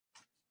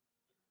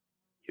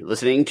You're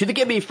listening to the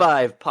Give Me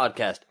 5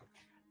 podcast.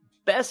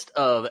 Best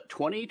of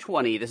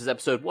 2020. This is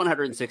episode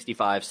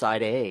 165,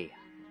 Side A.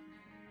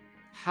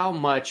 How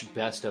much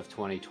best of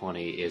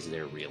 2020 is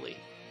there really?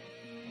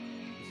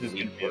 This is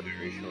going to be a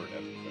very short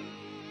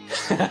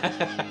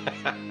episode.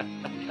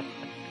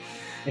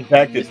 In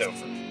fact, it's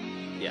over.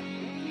 Yeah.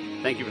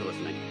 Thank you for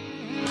listening.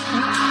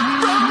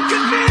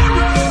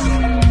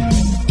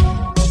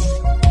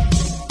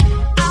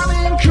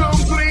 I'm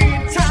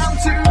incomplete, time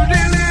to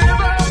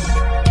deliver.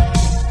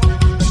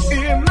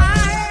 In my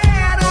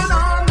head and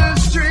on the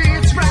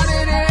streets,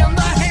 running in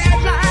the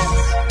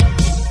headlights.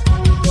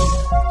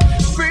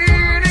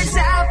 Phoenix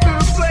out the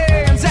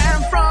flames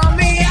and from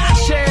the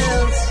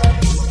ashes,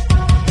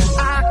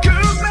 I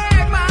could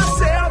make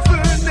myself a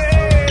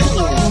name.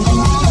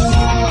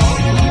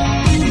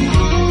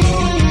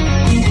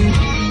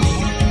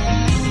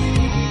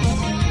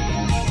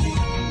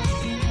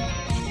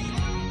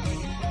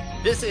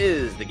 This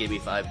is the Give Me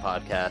 5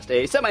 podcast,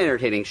 a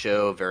semi-entertaining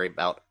show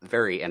about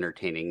very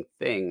entertaining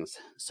things.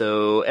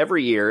 So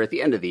every year, at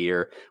the end of the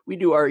year, we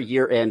do our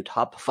year-end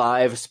top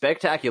 5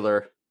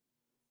 spectacular.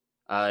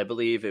 I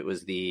believe it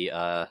was the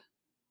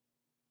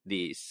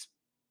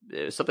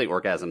something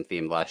orgasm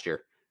themed last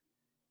year,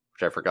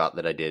 which I forgot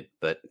that I did.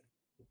 But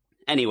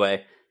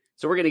anyway,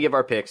 so we're going to give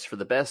our picks for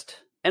the best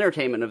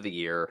entertainment of the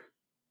year.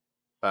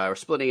 We're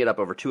splitting it up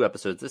over 2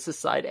 episodes. This is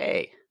Side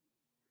A.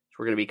 So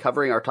we're going to be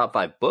covering our top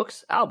 5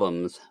 books,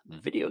 albums,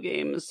 video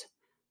games,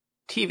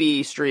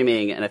 TV,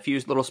 streaming, and a few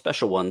little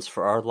special ones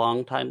for our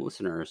longtime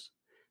listeners.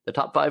 The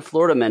top 5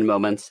 Florida Men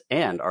moments,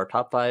 and our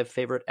top 5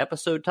 favorite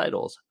episode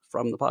titles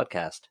from the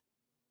podcast.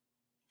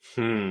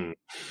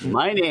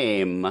 My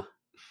name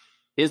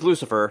is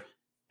Lucifer,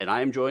 and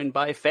I am joined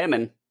by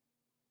Famine.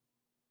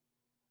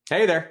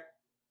 Hey there.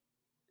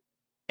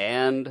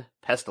 And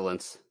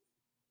Pestilence.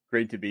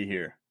 Great to be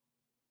here.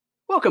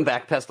 Welcome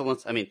back,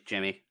 Pestilence.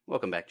 Jimmy.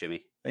 Welcome back,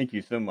 Jimmy. Thank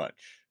you so much.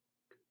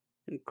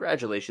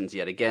 Congratulations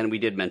yet again. We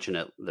did mention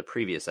it the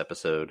previous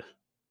episode.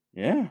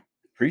 Yeah,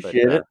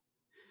 appreciate it.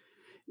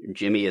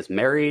 Jimmy is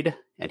married,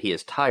 and he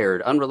is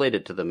tired,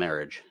 unrelated to the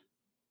marriage.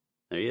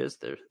 There he is.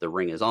 The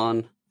ring is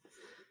on.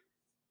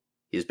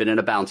 He's been in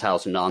a bounce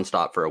house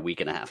nonstop for a week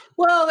and a half.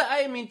 Well,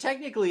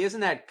 technically, isn't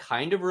that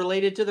kind of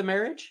related to the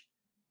marriage?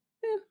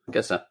 Yeah, I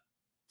guess so.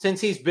 Since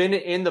he's been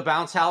in the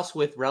bounce house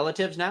with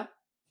relatives now?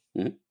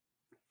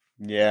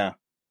 Mm-hmm. Yeah.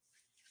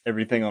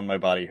 Everything on my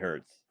body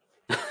hurts.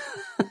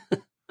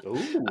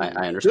 Ooh, I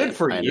understand. Good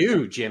for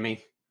you,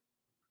 Jimmy.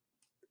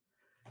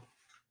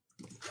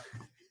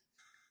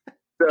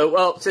 So,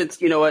 well, since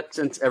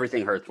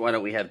everything hurts, why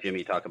don't we have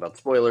Jimmy talk about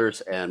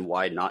spoilers and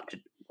why not to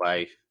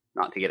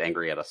get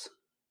angry at us?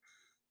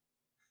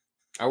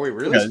 Are we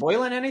really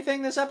spoiling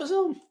anything this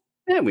episode?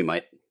 Yeah, we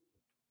might.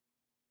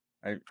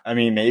 I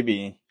mean,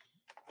 maybe.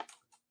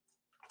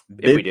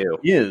 If we do.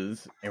 It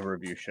is a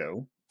review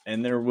show,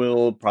 and there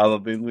will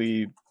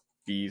probably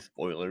be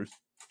spoilers.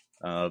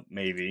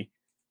 Maybe.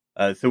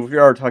 So if you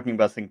are talking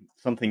about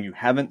something you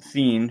haven't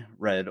seen,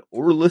 read,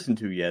 or listened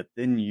to yet,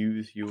 then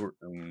use your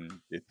own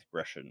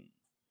discretion.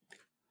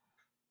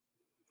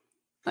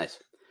 Nice.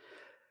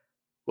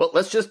 Well,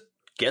 let's just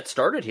get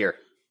started here.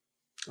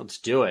 Let's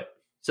do it.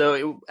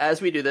 So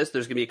as we do this,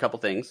 there's going to be a couple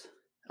things.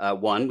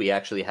 One, we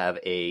actually have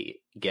a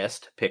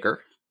guest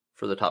picker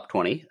for the top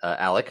 20.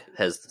 Alec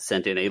has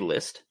sent in a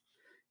list.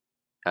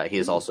 He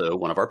is also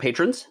one of our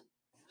patrons.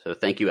 So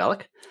thank you,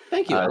 Alec.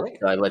 Thank you, Alec.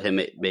 I let him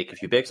make a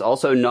few picks.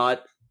 Also,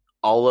 not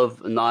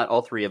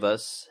all 3 of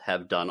us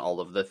have done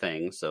all of the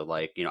things. So,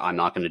 I'm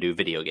not going to do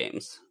video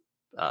games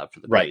for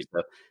the right.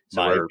 So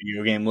my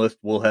video game list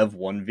will have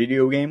one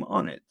video game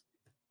on it.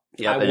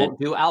 Yeah, I won't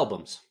do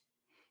albums.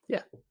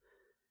 Yeah.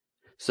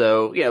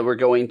 So we're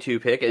going to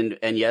pick,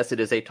 and yes, it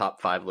is a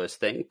top 5 list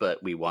thing,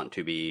 but we want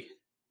to be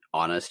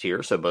honest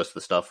here. So most of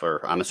the stuff,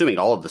 or I'm assuming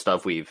all of the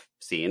stuff we've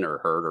seen or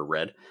heard or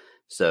read.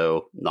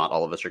 So not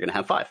all of us are going to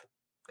have 5.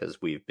 Because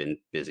we've been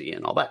busy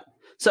and all that.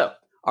 So,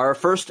 our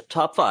first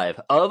top 5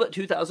 of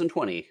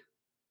 2020 is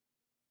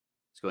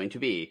going to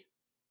be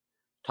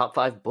top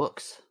 5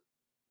 books.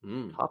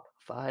 Top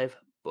 5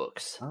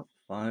 books. Top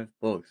 5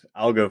 books.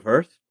 I'll go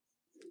first.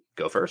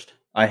 Go first.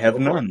 I have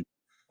none.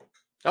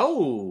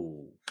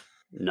 Oh.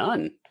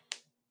 None.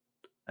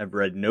 I've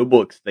read no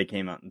books that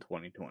came out in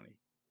 2020.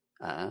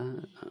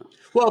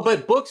 Well,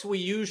 but books we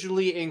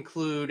usually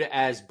include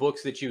as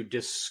books that you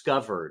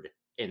discovered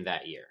in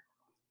that year.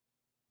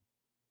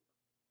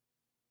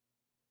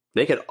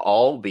 They could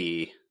all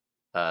be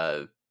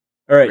all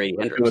right, Grady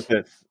let's Hendrix. go with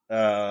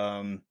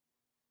this.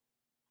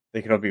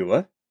 They could all be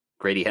what?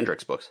 Grady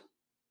Hendrix books.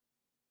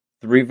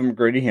 3 of them are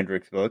Grady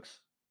Hendrix books.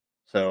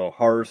 So,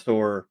 Horror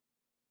Store.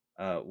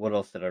 What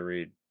else did I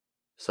read?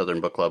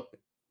 Southern Book Club.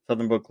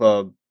 Southern Book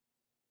Club.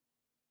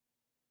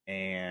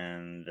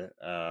 And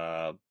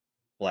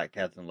Black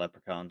Cats and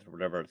Leprechauns, or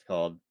whatever it's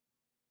called.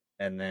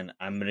 And then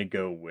I'm going to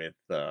go with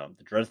the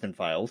Dresden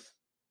Files.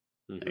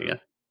 There you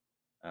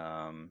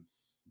go.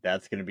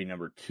 That's going to be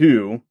number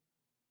 2.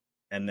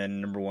 And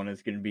then number 1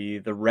 is going to be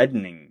The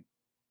Reddening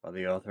by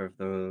the author of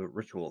The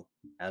Ritual,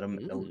 Adam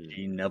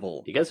L.G.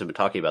 Neville. You guys have been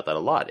talking about that a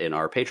lot in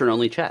our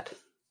patron-only chat.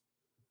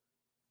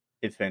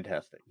 It's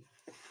fantastic.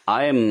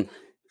 It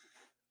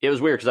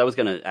was weird because I was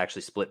going to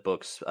actually split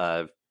books,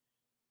 not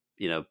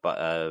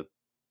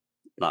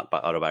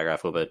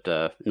autobiographical, but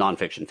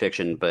nonfiction,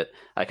 fiction. But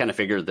I kind of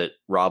figured that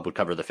Rob would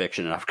cover the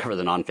fiction and I'd cover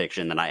the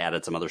nonfiction, and I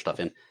added some other stuff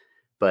in.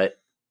 But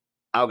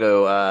I'll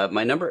go.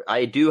 My number.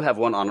 I do have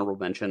one honorable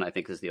mention. I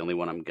think this is the only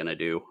one I'm going to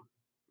do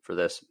for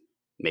this.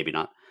 Maybe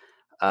not.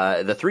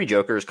 The Three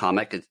Jokers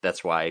comic.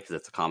 That's why, because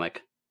it's a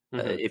comic.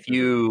 Mm-hmm. If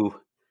you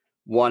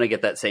want to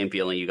get that same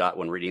feeling you got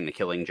when reading The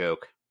Killing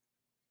Joke,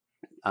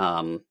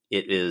 it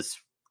is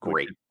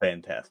great.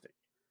 Fantastic.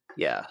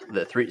 Yeah,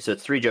 so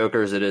it's Three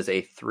Jokers. It is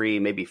a 3,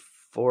 maybe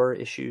 4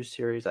 issue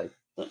series. I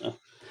don't know,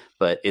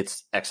 but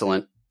it's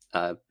excellent.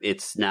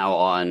 It's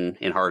now in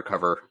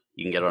hardcover.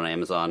 You can get it on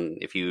Amazon.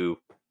 If you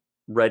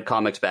read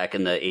comics back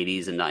in the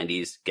 80s and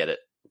 90s, get it.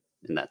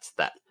 And that's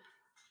that.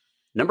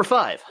 Number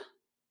 5,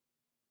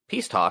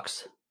 Peace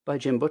Talks by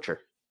Jim Butcher.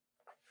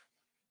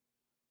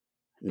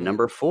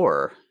 Number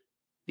 4,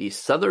 The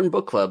Southern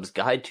Book Club's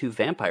Guide to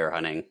Vampire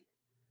Hunting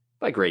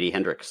by Grady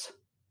Hendrix.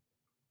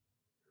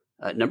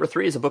 Number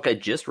 3 is a book I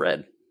just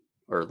read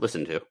or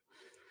listened to.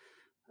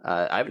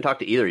 I haven't talked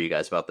to either of you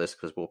guys about this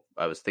because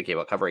I was thinking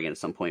about covering it at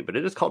some point, but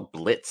it is called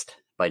Blitzed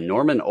by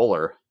Norman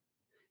Ohler.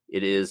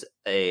 It is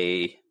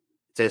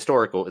it's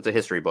a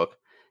history book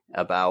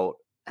about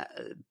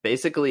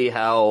basically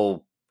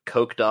how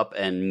coked up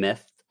and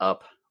methed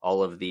up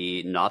all of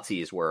the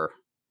Nazis were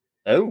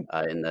in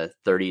the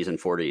 30s and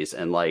 40s.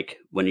 And like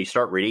when you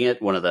start reading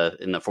it,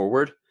 in the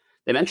foreword,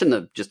 they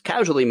just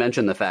casually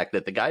mention the fact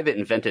that the guy that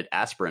invented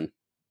aspirin,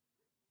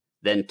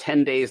 then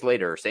 10 days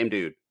later, same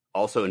dude,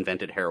 also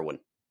invented heroin.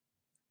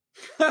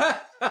 Is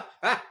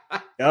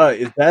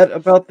that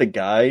about the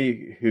guy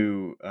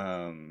who?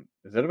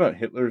 Is that about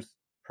Hitler's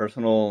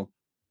personal?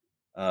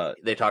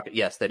 They talk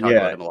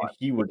about him a lot.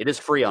 It is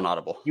free on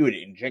Audible. He would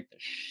inject the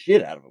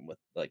shit out of him with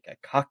like a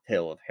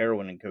cocktail of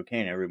heroin and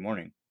cocaine every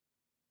morning.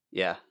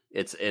 Yeah,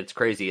 it's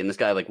crazy. And this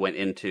guy went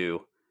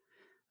into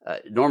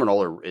Norman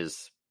Ohler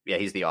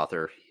he's the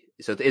author.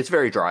 So it's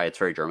very dry. It's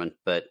very German,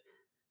 but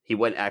he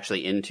went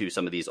actually into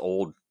some of these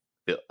old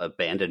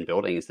abandoned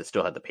buildings that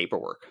still had the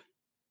paperwork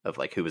of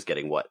who was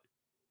getting what.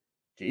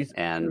 Jeez.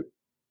 And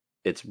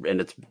it's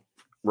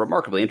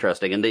remarkably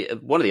interesting. And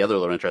one of the other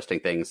little interesting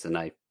things, and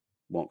I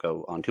won't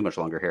go on too much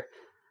longer here,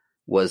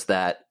 was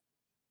that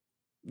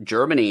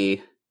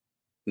Germany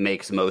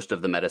makes most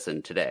of the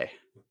medicine today.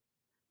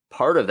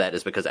 Part of that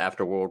is because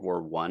after World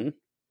War I,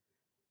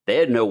 they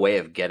had no way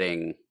of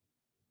getting,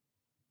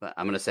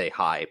 I'm going to say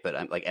high, but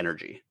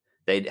energy.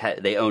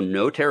 They owned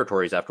no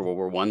territories after World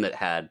War I that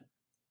had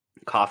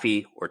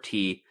coffee or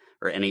tea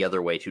or any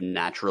other way to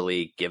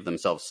naturally give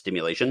themselves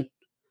stimulation.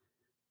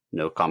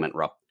 No comment,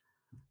 Rob.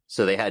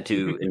 So they had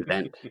to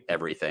invent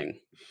everything.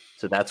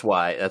 So that's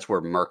where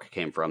Merck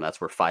came from. That's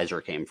where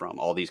Pfizer came from.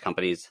 All these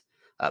companies,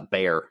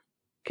 Bayer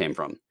came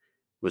from,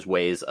 was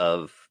ways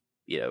of,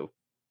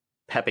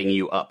 pepping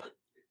you up.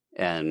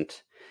 And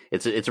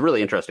it's a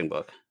really interesting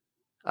book.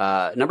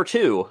 Number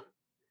 2,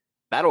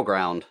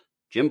 Battleground,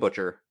 Jim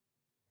Butcher.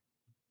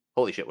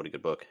 Holy shit, what a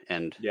good book.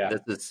 And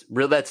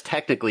that's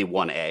technically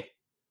 1A.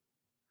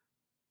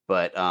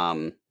 But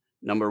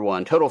number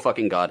 1, Total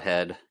Fucking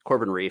Godhead,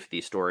 Corbin Reef,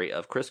 the story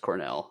of Chris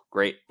Cornell.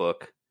 Great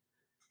book.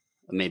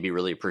 Made me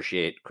really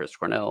appreciate Chris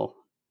Cornell.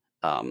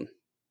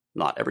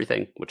 Not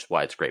everything, which is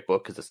why it's a great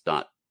book, because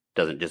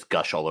doesn't just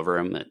gush all over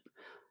him. It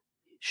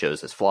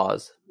shows his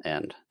flaws,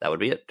 and that would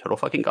be it. Total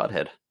Fucking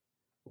Godhead.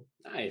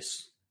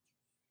 Nice.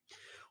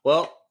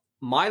 Well,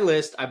 my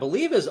list, I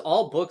believe, is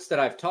all books that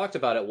I've talked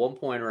about at one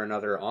point or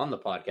another on the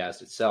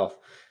podcast itself.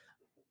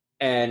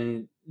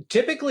 And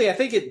typically, I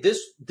think at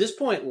this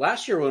point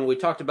last year when we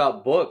talked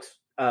about books,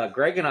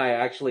 Greg and I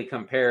actually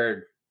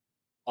compared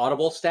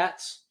Audible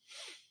stats.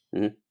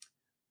 Mm-hmm.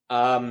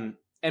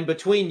 And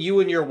between you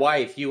and your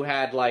wife, you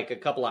had a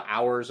couple of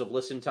hours of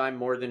listen time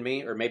more than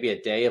me, or maybe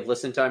a day of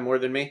listen time more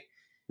than me.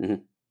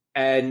 Mm-hmm.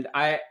 And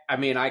I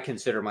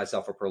consider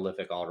myself a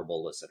prolific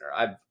Audible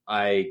listener.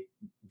 I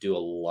do a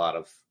lot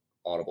of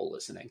Audible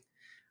listening.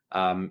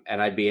 And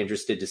I'd be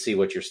interested to see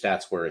what your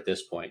stats were at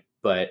this point.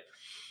 But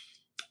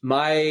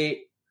my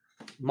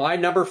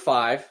number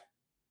 5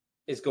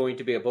 is going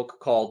to be a book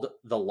called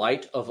The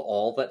Light of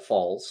All That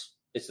Falls.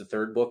 It's the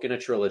 3rd book in a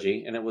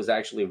trilogy, and it was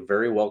actually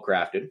very well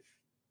crafted.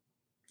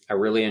 I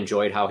really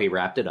enjoyed how he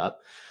wrapped it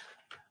up.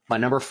 My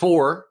number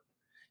 4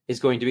 is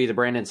going to be the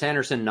Brandon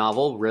Sanderson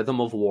novel,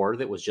 Rhythm of War,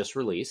 that was just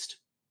released.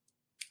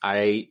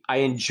 I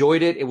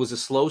enjoyed it. It was a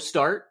slow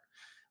start,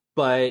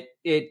 but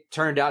it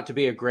turned out to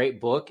be a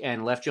great book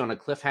and left you on a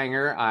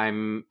cliffhanger.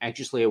 I'm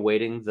anxiously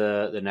awaiting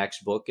the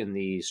next book in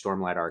the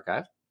Stormlight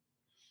Archive.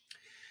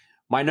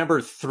 My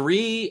number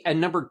 3 and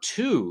number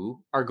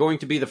 2 are going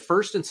to be the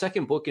first and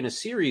second book in a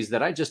series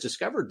that I just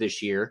discovered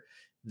this year.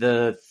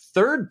 The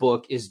 3rd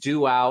book is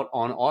due out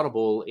on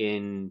Audible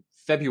in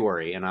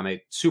February, and I'm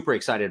super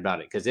excited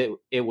about it because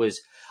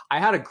I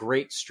had a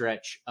great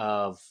stretch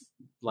of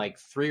like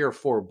 3 or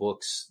 4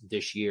 books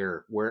this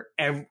year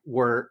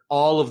where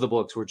all of the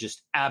books were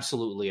just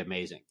absolutely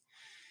amazing.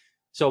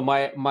 So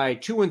my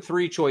 2 and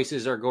 3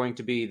 choices are going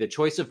to be The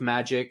Choice of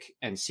Magic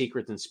and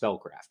Secret and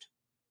Spellcraft.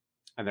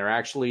 And they're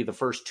actually the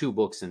first 2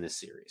 books in this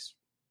series.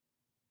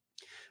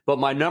 But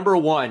my number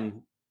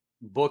 1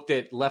 book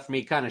that left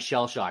me kind of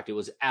shell-shocked, it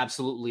was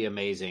absolutely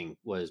amazing,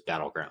 was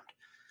Battleground.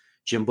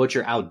 Jim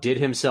Butcher outdid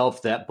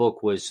himself. That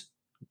book was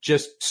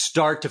just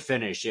start to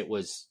finish. It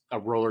was a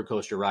roller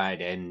coaster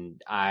ride,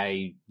 and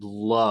I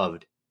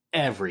loved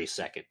every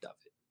second of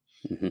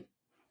it. Mm-hmm.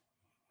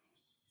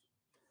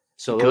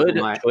 So good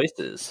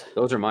choices.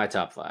 Those are my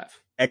top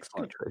 5.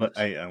 Excellent. But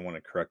I want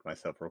to correct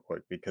myself real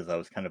quick because I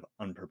was kind of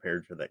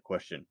unprepared for that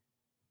question.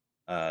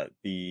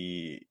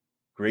 The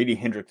Grady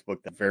Hendrix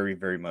book that I very,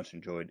 very much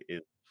enjoyed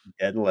is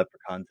Dead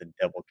Leprechauns and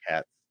Devil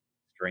Cats,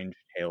 Strange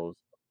Tales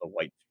of the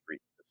White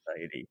Street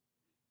Society.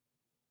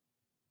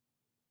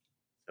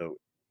 So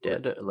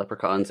Dead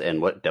Leprechauns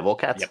and what? Devil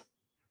Cats? Yep.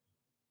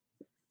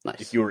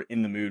 Nice. If you're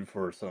in the mood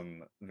for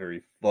some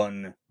very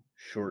fun,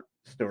 short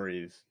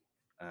stories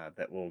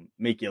that will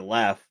make you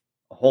laugh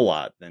a whole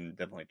lot, then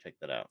definitely check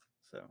that out.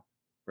 So,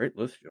 great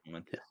list,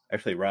 gentlemen. Yeah.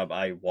 Actually, Rob,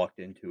 I walked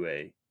into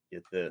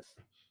get this,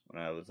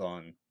 when I was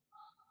on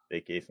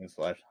vacation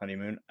 /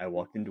 honeymoon, I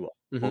walked into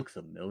a Books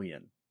A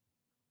Million.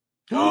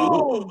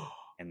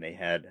 And they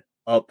had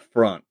up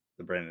front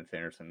the Brandon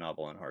Sanderson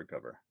novel in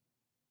hardcover.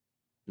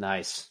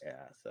 Nice.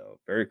 Yeah, so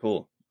very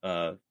cool.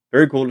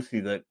 Very cool to see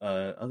that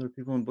other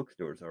people in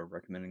bookstores are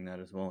recommending that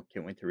as well.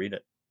 Can't wait to read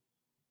it.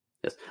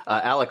 Yes.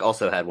 Alec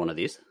also had one of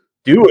these.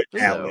 Do it, So,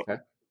 Alec. Okay.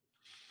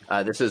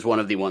 This is one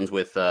of the ones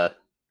with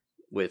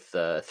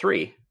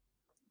 3.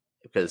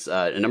 Because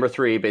number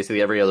 3,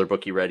 basically every other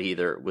book he read, he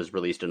either was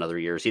released in other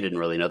years. He didn't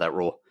really know that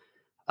rule.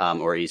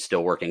 Or he's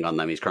still working on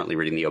them. He's currently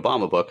reading the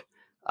Obama book.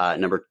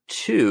 Number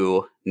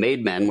 2,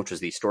 Made Men, which was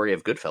the story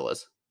of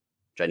Goodfellas,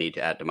 which I need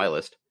to add to my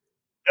list.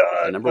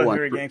 Number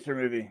 1, gangster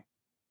movie.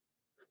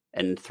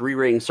 And 3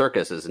 Ring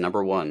Circus is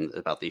number 1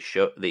 about the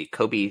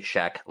Kobe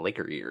Shaq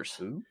Laker years.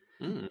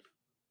 Mm.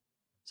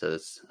 So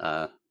it's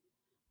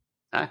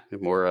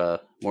more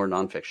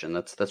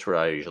nonfiction. That's where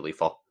I usually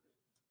fall.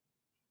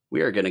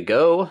 We are gonna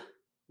go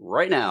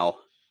right now.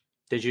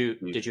 Did you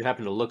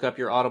happen to look up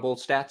your Audible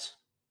stats?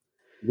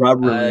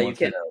 Rob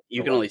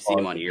you can only see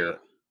them on your.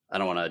 I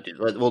don't want to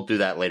do. We'll do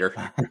that later.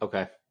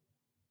 Okay.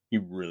 He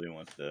really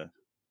wants to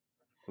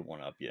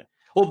one up you.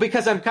 Well,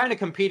 because I'm kind of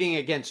competing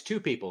against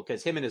 2 people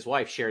because him and his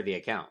wife share the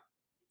account.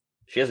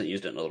 She hasn't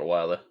used it in a little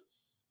while though.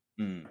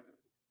 Mm.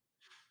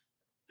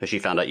 Because she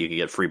found out you could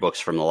get free books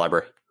from the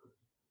library.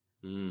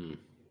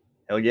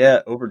 Hell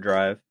yeah,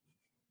 Overdrive.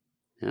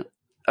 Yeah.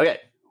 Okay,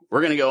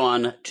 we're gonna go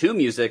on to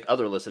music,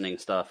 other listening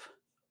stuff.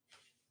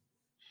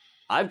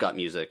 I've got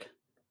music.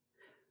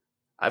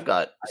 I've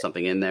got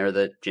something in there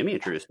that Jimmy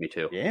introduced me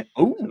to. Yeah.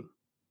 Oh.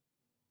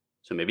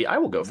 So maybe I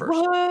will go first.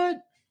 What?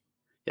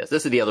 Yes,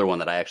 this is the other one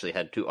that I actually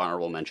had 2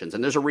 honorable mentions,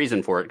 and there's a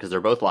reason for it because they're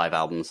both live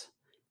albums.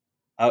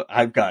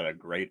 I've got a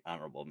great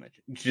honorable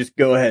mention. Just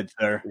go ahead,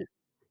 sir.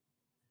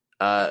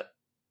 I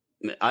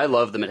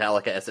love the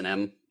Metallica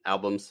S&M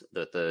albums.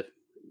 I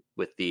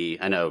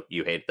know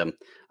you hate them.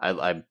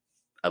 I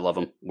love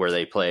them where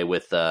they play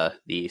with the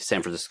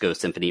San Francisco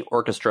Symphony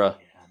Orchestra.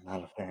 Yeah, I'm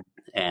not a fan.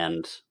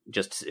 And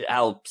just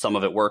how some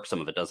of it works,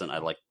 some of it doesn't. I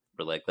really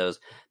like those.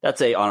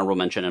 That's a honorable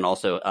mention. And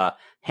also,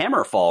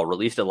 Hammerfall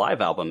released a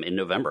live album in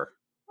November.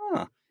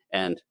 Huh.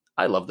 And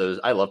I love those.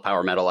 I love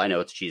power metal. I know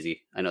it's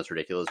cheesy. I know it's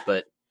ridiculous,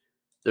 but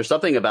there's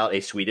something about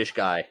a Swedish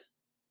guy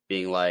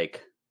being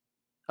like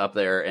up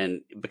there,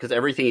 and because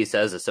everything he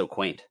says is so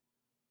quaint.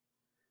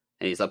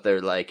 And he's up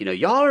there like,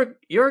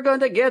 you're going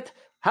to get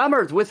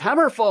hammered with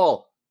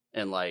Hammerfall.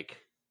 And like,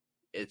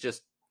 it's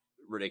just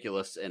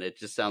ridiculous. And it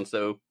just sounds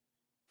so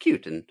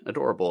cute and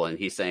adorable. And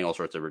he's saying all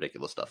sorts of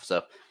ridiculous stuff.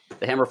 So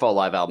the Hammerfall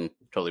live album,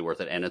 totally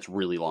worth it. And it's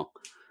really long.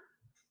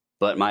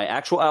 But my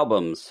actual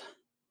albums,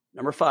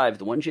 number 5,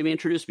 the one Jimmy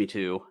introduced me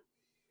to,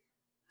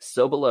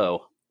 So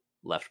Below,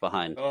 Left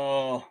Behind.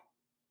 Oh,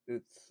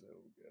 it's so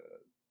good.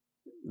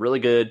 Really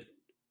good.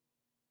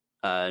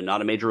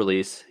 Not a major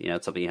release.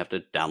 It's something you have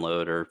to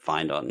download or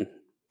find on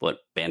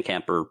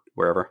Bandcamp or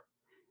wherever.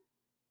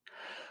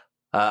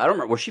 I don't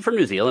remember. Was she from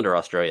New Zealand or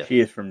Australia?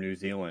 She is from New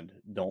Zealand.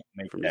 Don't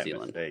make that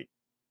mistake.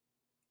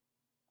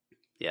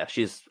 Yeah,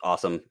 she's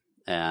awesome,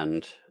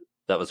 and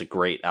that was a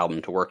great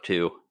album to work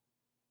to.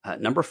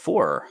 Number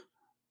 4.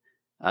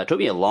 It took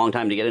me a long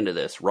time to get into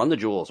this. Run the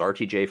Jewels,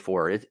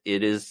 RTJ4.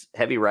 It is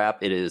heavy rap.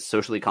 It is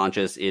socially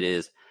conscious.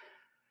 It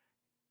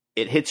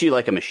hits you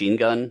like a machine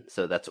gun.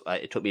 So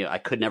it took me. I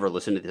could never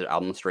listen to the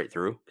album straight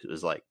through because it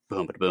was like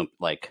boom, boom.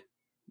 Like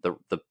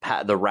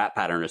the rap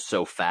pattern is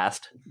so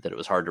fast that it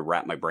was hard to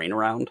wrap my brain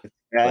around.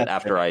 But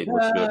after I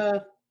listened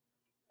to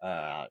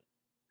it,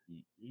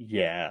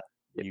 yeah,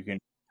 you can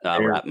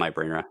wrap my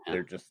brain around. Yeah.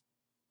 They're just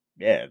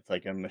it's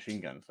like a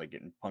machine gun. It's like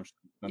getting punched.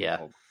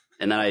 Yeah,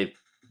 and then I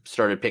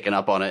started picking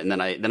up on it, and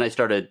then I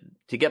started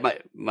to get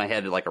my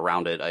head like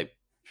around it. I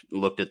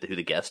looked at who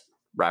the guest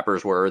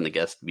rappers were and the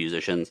guest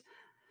musicians.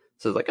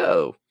 So it's like,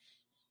 oh,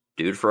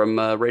 dude from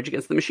Rage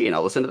Against the Machine.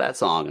 I'll listen to that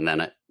song, and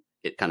then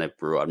it kind of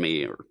grew on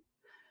me,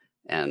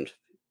 and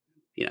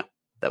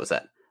that was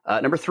that.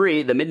 Number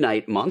 3, The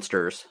Midnight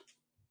Monsters,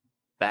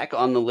 back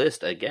on the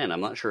list again.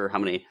 I'm not sure how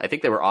many. I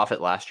think they were off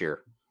it last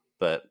year,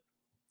 but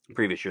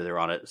previous year they were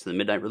on it. So The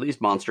Midnight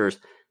released Monsters,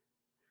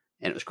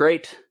 and it was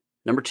great.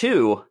 Number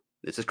 2,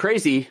 this is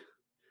crazy,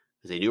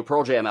 because a new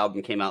Pearl Jam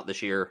album came out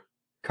this year.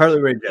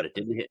 Carly Rae But Jepsen. it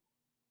didn't hit.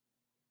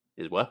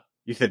 Is what?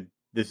 You said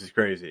this is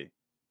crazy.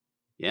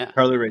 Yeah.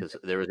 Carly Rae. Because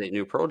there was a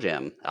new Pearl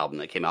Jam album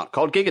that came out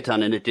called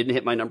Gigaton, and it didn't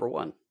hit my number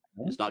 1.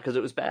 It's not because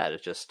it was bad.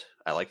 It's just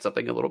I liked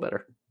something a little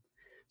better.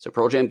 So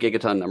Pearl Jam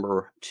Gigaton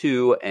number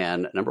 2,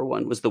 and number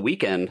 1 was The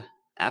Weeknd,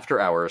 After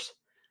Hours.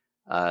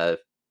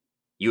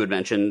 You had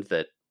mentioned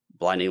that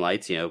Blinding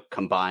Lights,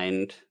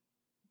 combined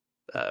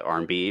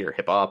R&B or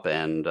hip hop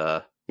and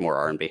more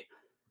R&B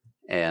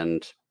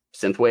and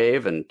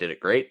synthwave, and did it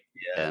great.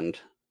 Yeah. And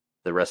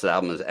the rest of the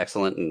album is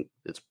excellent, and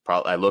it's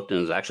probably I looked and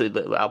it was actually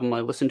the album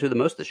I listened to the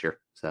most this year.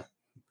 So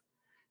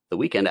The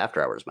Weeknd,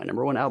 After Hours, my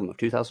number 1 album of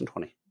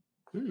 2020.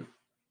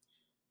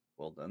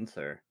 Well done,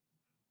 sir.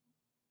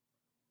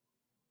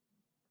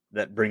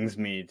 That brings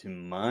me to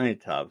my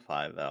top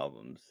 5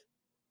 albums.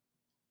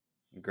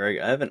 Greg,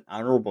 I have an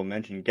honorable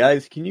mention.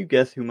 Guys, can you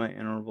guess who my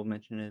honorable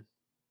mention is?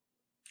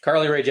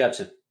 Carly Rae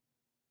Jepsen.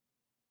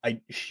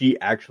 She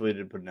actually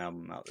did put an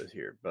album out this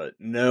year, but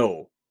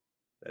no,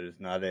 that is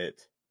not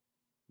it.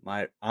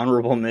 My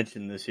honorable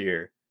mention this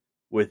year,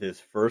 with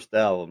his first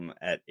album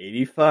at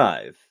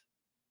 85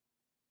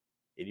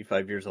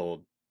 years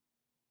old,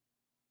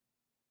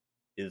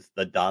 is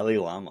the Dalai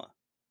Lama.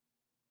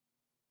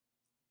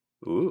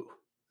 Ooh,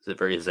 is it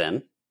very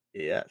zen?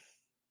 Yes.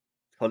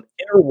 It's called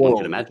Inner One World.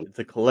 can imagine. It's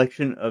a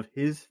collection of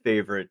his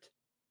favorite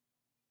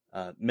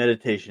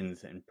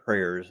meditations and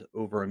prayers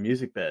over a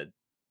music bed.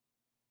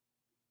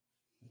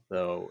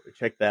 So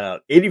check that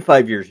out.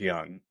 85 years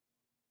young.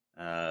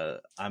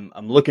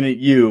 I'm looking at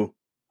you.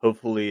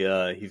 Hopefully,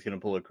 he's going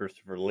to pull a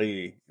Christopher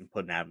Lee and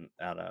put out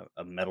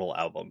a metal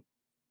album.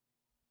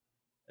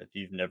 If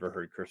you've never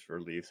heard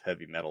Christopher Lee's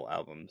heavy metal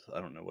albums,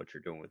 I don't know what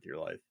you're doing with your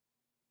life.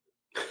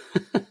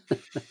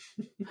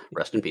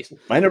 Rest in peace.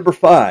 My number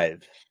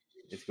 5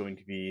 is going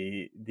to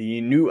be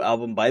the new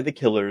album by The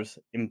Killers,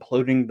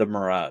 Imploding the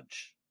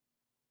Mirage.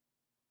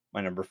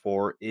 My number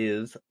 4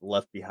 is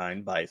Left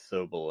Behind by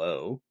So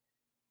Below.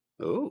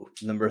 Ooh.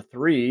 Number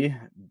 3,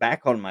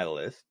 back on my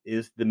list,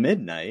 is The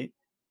Midnight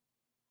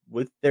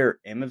with their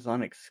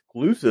Amazon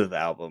exclusive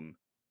album,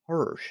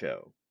 Horror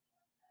Show.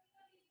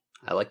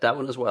 I like that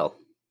one as well.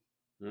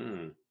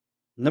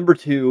 Number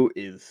 2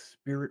 is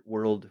Spirit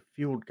World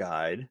Field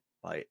Guide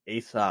by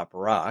Aesop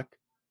Rock.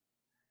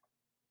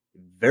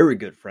 Very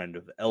good friend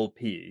of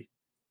LP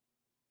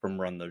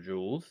from Run the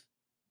Jewels,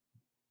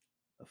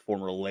 a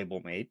former label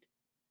mate.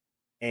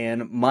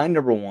 And my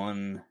number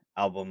 1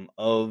 album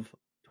of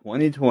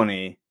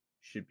 2020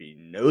 should be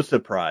no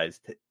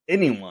surprise to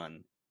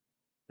anyone.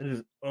 That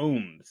is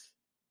Ohms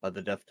by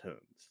the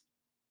Deftones.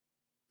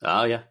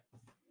 Oh, yeah.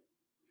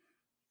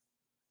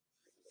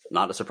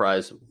 Not a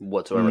surprise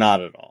whatsoever.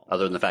 Not at all.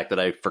 Other than the fact that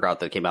I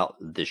forgot that it came out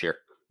this year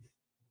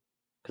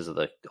because of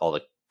all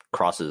the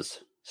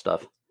crosses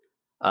stuff.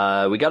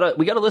 We got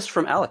a list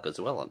from Alec as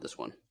well on this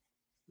one.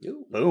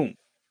 Ooh. Boom.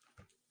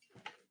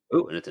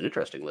 Ooh, and it's an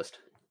interesting list.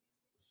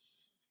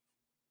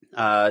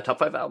 Top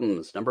 5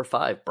 albums. Number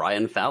 5,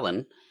 Brian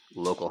Fallon,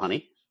 Local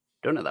Honey.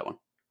 Don't know that one.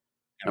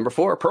 Number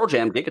 4, Pearl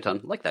Jam,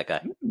 Gigaton. Like that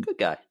guy. Good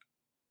guy.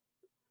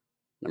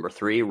 Number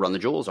 3, Run the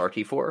Jewels,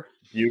 RT4.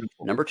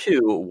 Beautiful. Number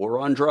 2, War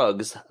on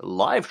Drugs,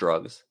 Live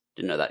Drugs.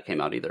 Didn't know that came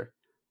out either.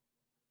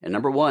 And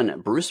number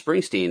 1, Bruce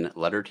Springsteen,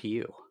 Letter to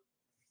You.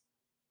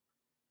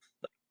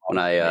 When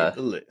I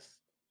the list.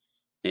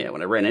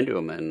 when I ran into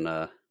him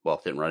and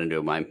didn't run into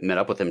him, I met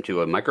up with him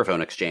to a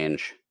microphone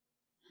exchange.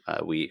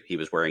 He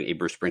was wearing a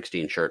Bruce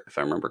Springsteen shirt, if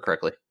I remember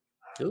correctly.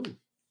 Ooh.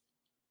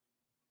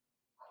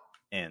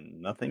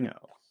 And nothing else.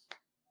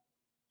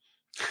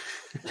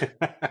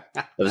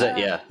 That was it.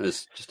 Yeah, it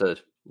was just a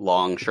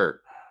long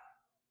shirt.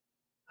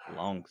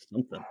 Long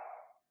something.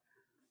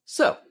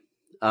 So,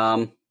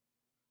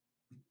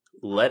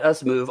 let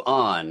us move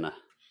on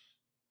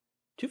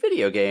to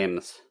video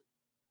games.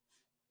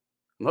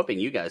 I'm hoping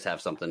you guys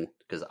have something,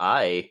 because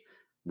I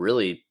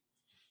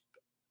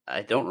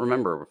don't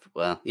remember.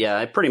 Well, yeah,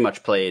 I pretty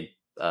much played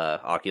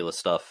Oculus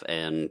stuff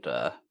and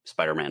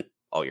Spider-Man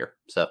all year.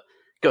 So,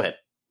 go ahead.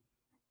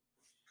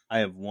 I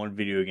have one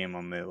video game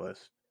on my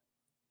list.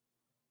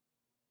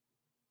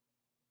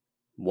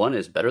 One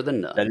is better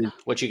than none. That is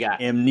What you got?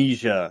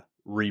 Amnesia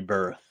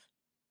Rebirth.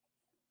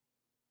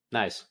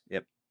 Nice.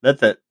 Yep.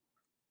 That's it.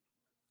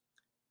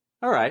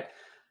 All right.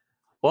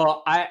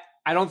 Well, I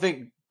don't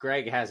think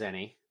Greg has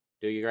any.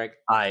 Do you, Greg?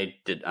 I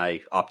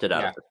opted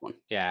out Yeah. of this one.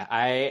 Yeah,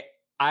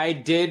 I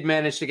did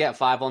manage to get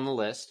 5 on the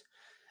list.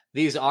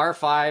 These are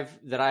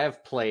 5 that I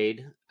have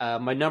played.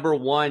 My number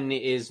 1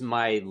 is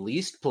my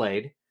least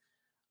played.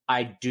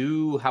 I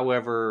do,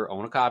 however,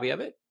 own a copy of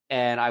it,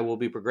 and I will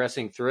be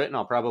progressing through it, and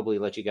I'll probably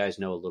let you guys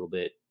know a little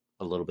bit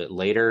a little bit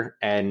later,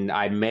 and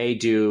I may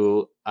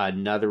do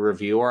another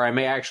review, or I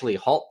may actually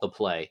halt the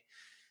play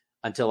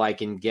until I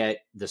can get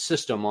the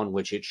system on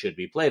which it should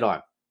be played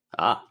on.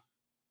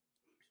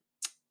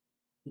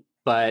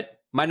 But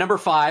my number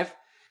 5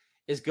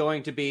 is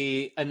going to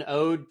be an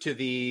ode to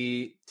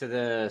the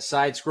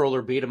side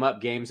scroller beat 'em up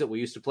games that we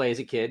used to play as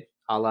a kid,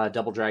 a la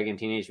Double Dragon,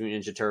 Teenage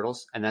Mutant Ninja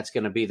Turtles, and that's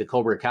going to be the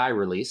Cobra Kai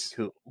release.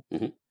 Cool.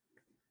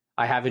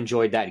 I have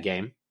enjoyed that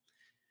game.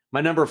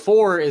 My number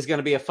 4 is going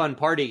to be a fun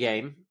party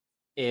game,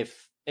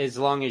 as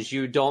long as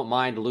you don't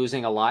mind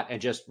losing a lot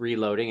and just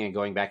reloading and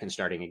going back and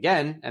starting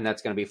again, and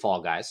that's going to be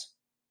Fall Guys.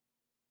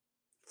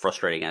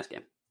 Frustrating ass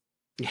game.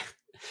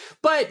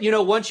 But,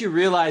 once you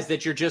realize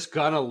that you're just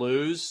going to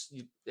lose,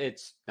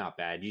 it's not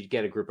bad. You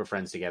get a group of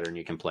friends together and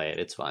you can play it.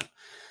 It's fun.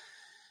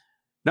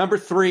 Number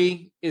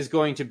 3 is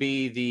going to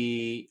be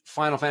the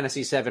Final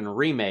Fantasy VII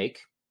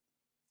Remake,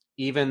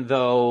 even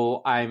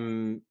though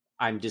I'm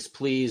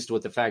displeased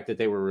with the fact that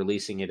they were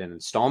releasing it in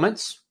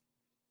installments.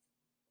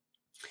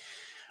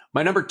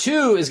 My number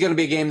 2 is going to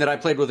be a game that I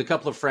played with a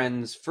couple of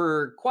friends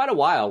for quite a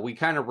while. We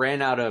kind of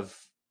ran out of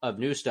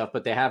new stuff,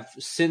 but they have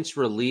since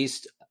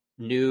released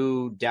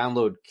new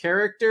download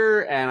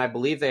character, and I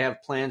believe they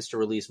have plans to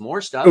release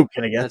more stuff. Oh,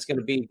 can I guess? That's going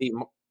to be the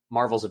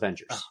Marvel's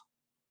Avengers. Oh.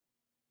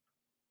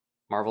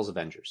 Marvel's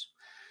Avengers.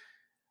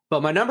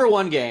 But my number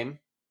 1 game,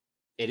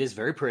 it is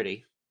very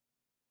pretty,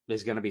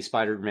 is going to be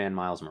Spider-Man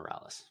Miles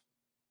Morales.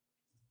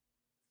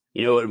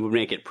 You know what would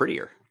make it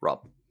prettier,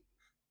 Rob?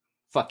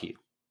 Fuck you.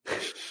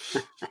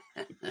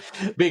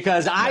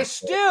 Because I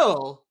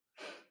still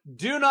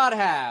do not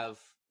have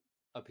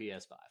a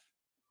PS5.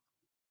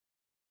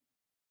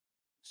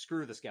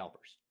 Screw the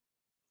scalpers.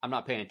 I'm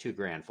not paying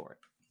 $2,000 for it.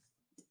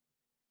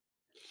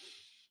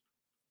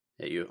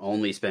 Yeah, you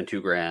only spend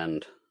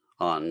 $2,000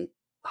 on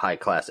high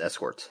class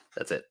escorts.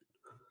 That's it.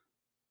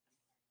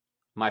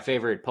 My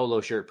favorite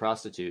polo shirt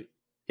prostitute.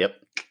 Yep,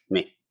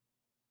 me.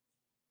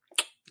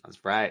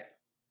 That's right.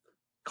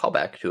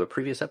 Callback to a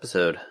previous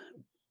episode.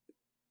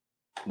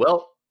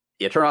 Well,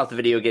 you turn off the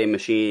video game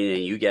machine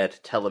and you get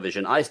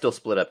television. I still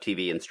split up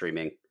TV and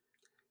streaming.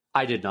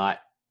 I did not.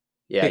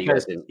 Yeah,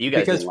 because, you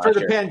guys because for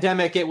the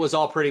pandemic, it was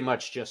all pretty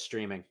much just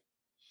streaming.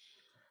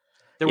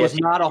 There was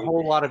not a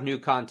whole lot of new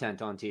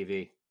content on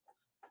TV.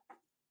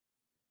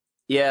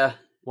 Yeah.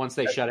 Once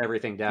they shut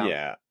everything down.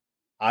 Yeah,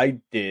 I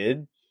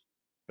did,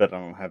 but I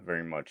don't have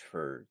very much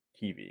for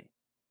TV.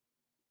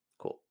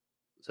 Cool.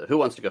 So who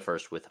wants to go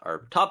first with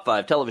our top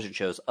 5 television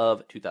shows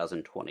of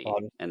 2020?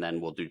 And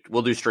then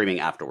we'll do streaming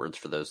afterwards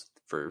for those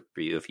for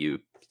you if you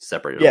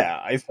separated.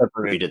 Yeah, I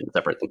separated. If you didn't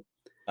separate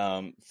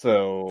them.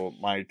 So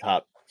my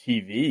top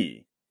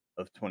TV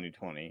of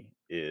 2020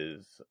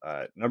 is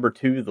number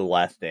 2, The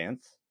Last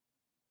Dance.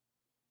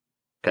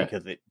 Okay.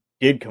 Because it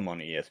did come on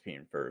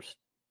ESPN first.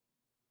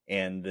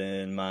 And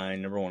then my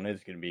number 1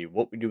 is going to be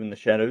What We Do in the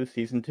Shadows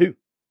Season 2.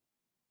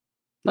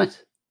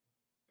 Nice.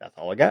 That's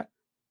all I got.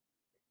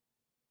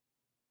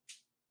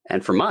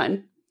 And for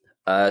mine,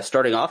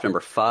 starting off,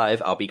 number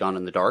 5, I'll Be Gone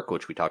in the Dark,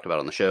 which we talked about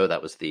on the show.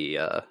 That was the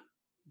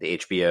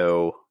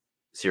HBO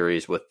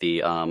series with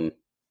the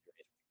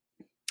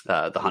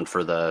hunt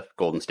for the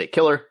Golden State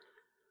Killer.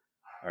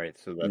 All right,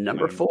 so that's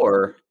number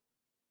 4.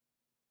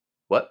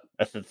 What?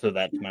 So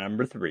that's my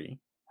number 3.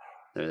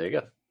 There you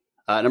go.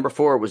 Number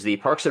 4 was the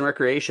Parks and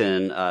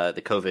Recreation,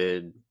 the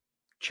COVID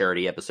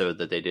charity episode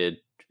that they did.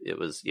 It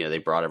was, they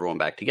brought everyone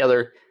back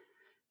together,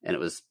 and it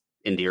was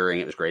endearing.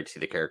 It was great to see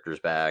the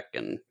characters back,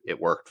 and it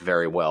worked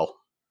very well.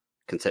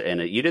 And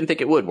you didn't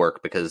think it would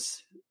work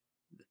because,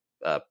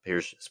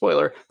 here's a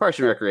spoiler, Parks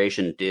and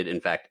Recreation did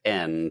in fact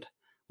end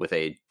with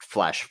a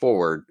flash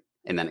forward,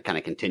 and then it kind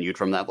of continued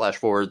from that flash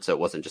forward, so it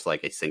wasn't just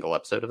like a single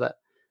episode of that.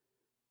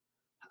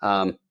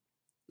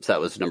 So that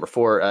was number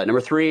 4.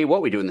 Number 3,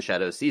 What We Do in the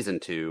Shadows Season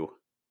 2.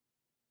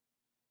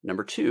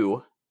 Number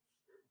 2,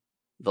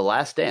 The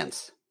Last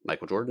Dance.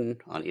 Michael Jordan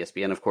on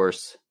ESPN, of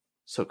course.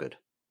 So good.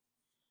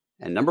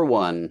 And number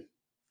 1,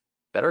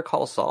 Better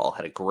Call Saul.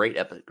 Had a great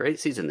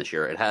season this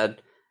year. It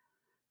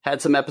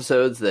had some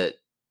episodes that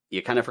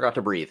you kind of forgot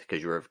to breathe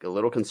because you were a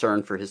little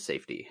concerned for his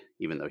safety,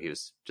 even though he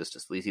was just a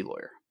sleazy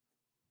lawyer.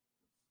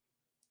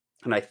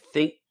 And I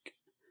think,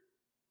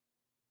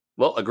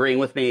 well, agreeing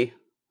with me,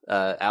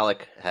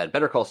 Alec had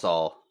Better Call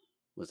Saul,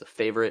 was his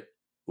favorite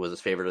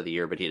of the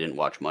year, but he didn't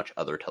watch much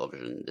other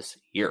television this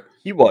year.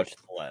 He watched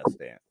The Last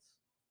Dance.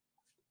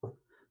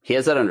 He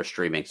has that under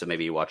streaming, so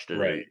maybe he watched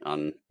it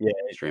on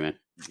streaming.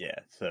 Yeah,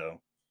 so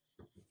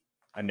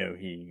I know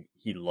he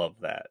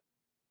loved that.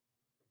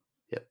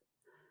 Yep.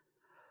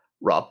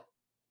 Rob?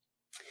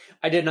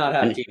 I did not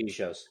have TV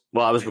shows.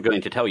 Well, I was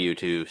going to tell you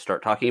to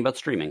start talking about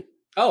streaming.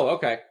 Oh,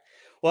 okay.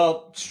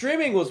 Well,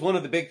 streaming was one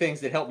of the big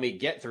things that helped me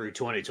get through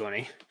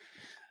 2020.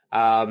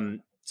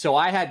 So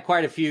I had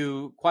quite a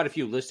few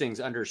listings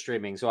under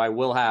streaming. So I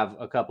will have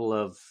a couple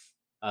of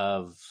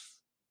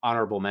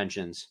honorable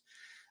mentions.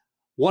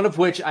 One of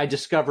which I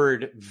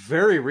discovered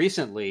very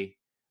recently,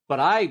 but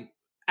I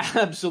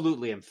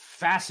absolutely am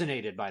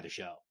fascinated by the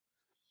show.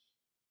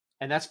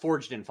 And that's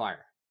Forged in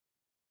Fire.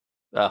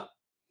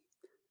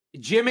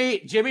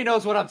 Jimmy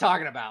knows what I'm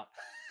talking about.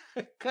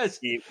 Because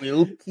It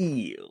will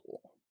kill.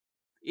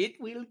 it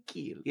will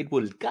kill. It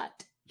will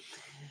cut.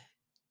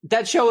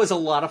 That show is a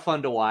lot of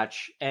fun to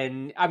watch.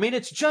 And I mean,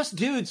 it's just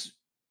dudes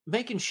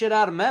making shit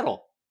out of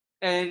metal.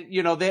 And,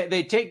 you know,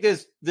 they take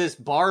this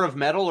bar of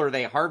metal, or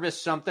they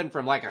harvest something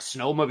from like a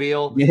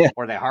snowmobile, Yeah.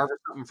 or they harvest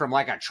something from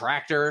like a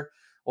tractor,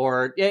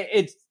 or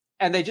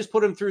and they just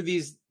put them through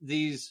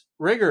these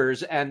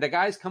riggers, and the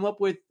guys come up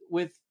with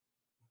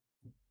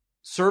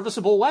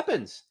serviceable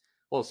weapons.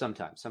 Well,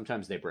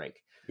 sometimes they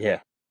break. Yeah.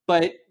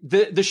 But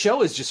the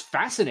show is just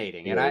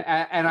fascinating,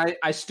 and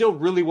I still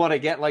really want to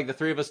get like the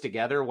three of us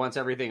together once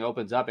everything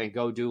opens up and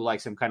go do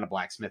like some kind of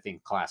blacksmithing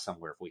class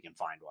somewhere if we can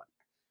find one.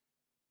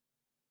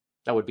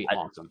 That would be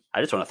awesome.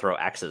 I just want to throw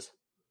axes.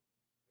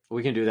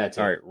 We can do that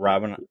too. All right,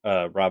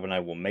 Rob and I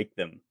will make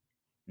them,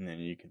 and then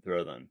you can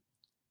throw them.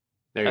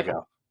 There you Okay.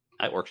 go.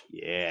 That works.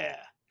 Yeah.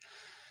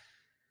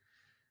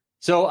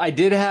 So I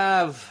did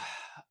have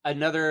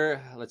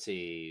another, let's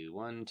see,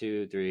 1,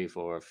 2, 3,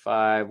 4,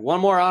 5.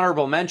 One more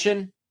honorable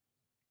mention.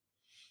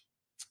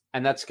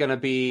 And that's going to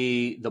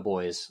be The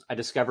Boys. I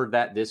discovered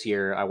that this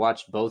year. I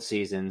watched both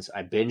seasons.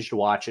 I binged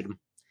watched them.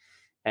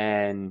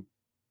 And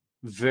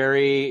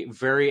very,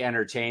 very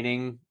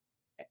entertaining.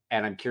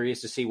 And I'm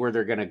curious to see where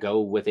they're going to go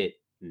with it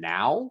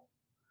now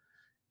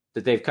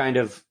that they've kind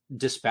of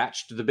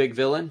dispatched the big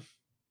villain.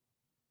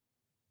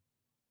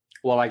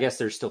 Well, I guess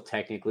there's still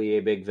technically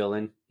a big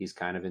villain. He's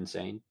kind of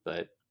insane,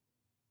 but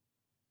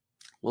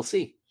we'll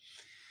see.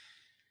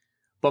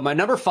 But my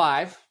number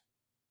 5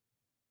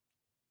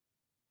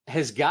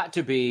 has got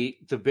to be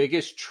the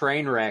biggest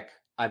train wreck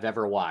I've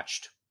ever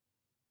watched.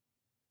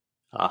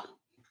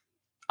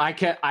 I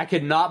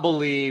could not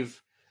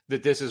believe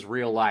that this is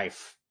real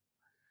life.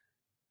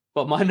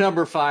 But my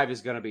number 5 is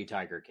going to be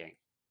Tiger King.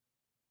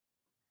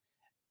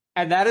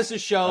 And that is a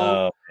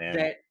show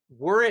that,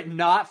 were it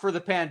not for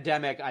the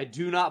pandemic, I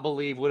do not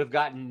believe would have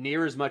gotten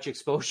near as much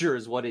exposure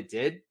as what it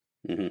did.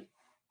 Mm-hmm.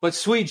 But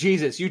sweet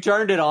Jesus, you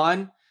turned it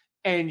on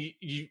and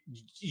you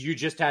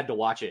just had to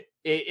watch it.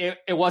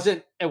 It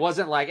wasn't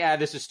like,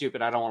 this is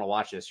stupid, I don't want to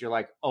watch this. You're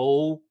like,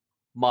 oh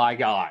my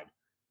God,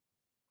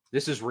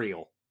 this is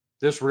real.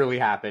 This really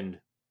happened.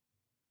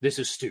 This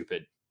is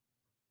stupid.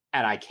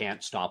 And I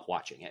can't stop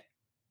watching it.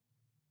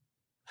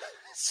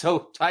 So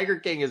Tiger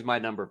King is my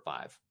number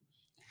 5.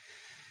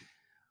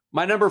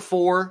 My number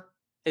 4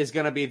 is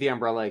going to be The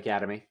Umbrella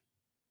Academy.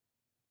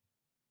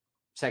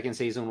 Second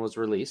season was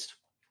released.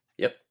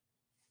 Yep.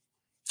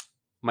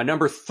 My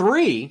number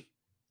 3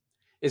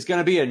 is going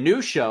to be a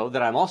new show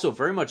that I'm also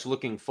very much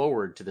looking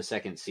forward to the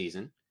second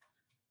season.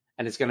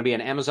 And it's going to be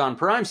an Amazon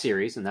Prime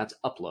series, and that's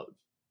Upload.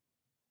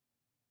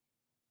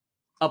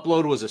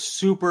 Upload was a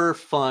super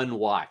fun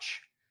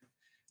watch.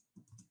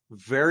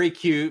 Very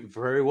cute,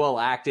 very well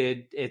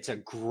acted. It's a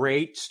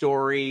great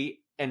story,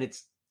 and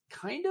it's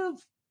kind of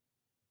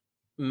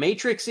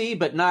Matrix-y,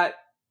 but not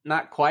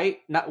quite,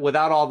 not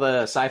without all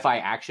the sci-fi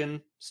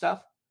action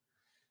stuff.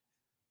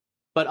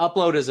 But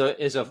Upload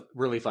is a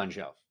really fun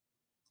show.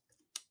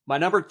 My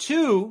number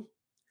 2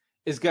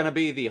 is going to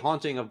be The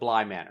Haunting of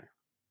Bly Manor.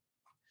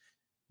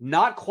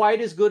 Not quite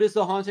as good as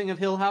The Haunting of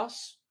Hill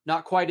House.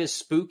 Not quite as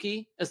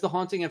spooky as The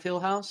Haunting of Hill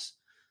House.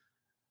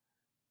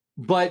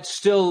 But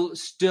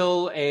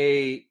still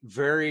a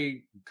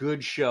very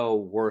good show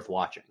worth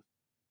watching.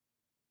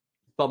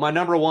 But my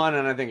number 1,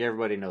 and I think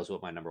everybody knows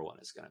what my number 1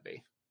 is going to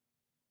be.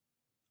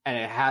 And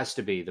it has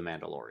to be The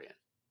Mandalorian.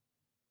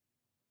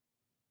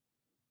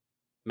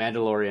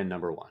 Mandalorian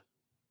number 1.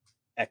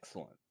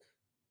 Excellent.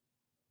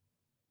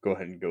 Go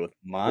ahead and go with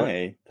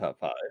my top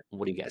 5.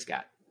 What do you guys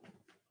got?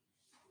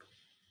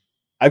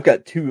 I've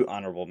got 2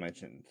 honorable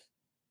mentions.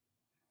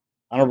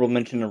 Honorable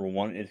mention number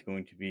 1 is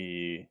going to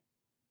be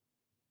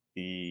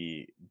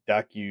the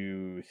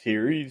documentary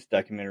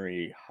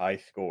High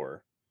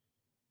Score.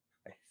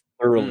 I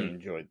thoroughly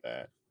enjoyed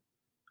that.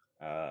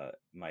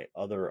 My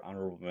other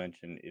honorable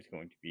mention is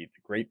going to be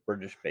The Great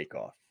British Bake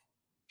Off.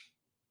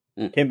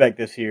 Came back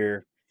this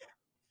year.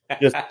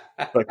 Just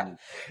fucking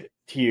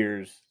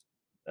tears.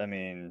 I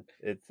mean,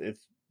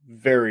 it's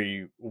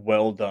very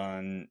well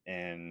done,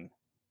 and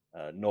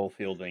Noel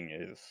Fielding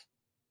is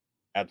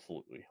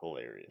absolutely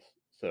hilarious.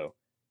 So,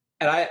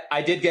 and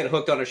I did get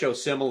hooked on a show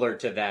similar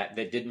to that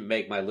didn't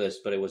make my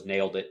list, but it was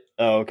Nailed It.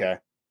 Oh, okay.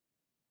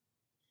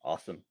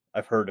 Awesome.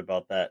 I've heard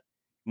about that.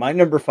 My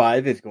number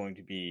 5 is going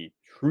to be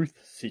Truth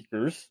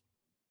Seekers.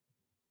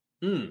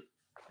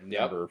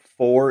 Number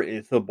 4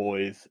 is The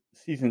Boys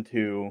Season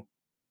 2.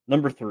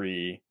 Number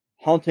 3,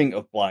 Haunting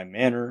of Bly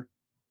Manor.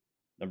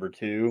 Number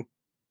 2,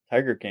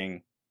 Tiger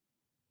King.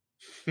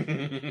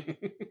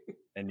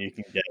 And you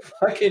can get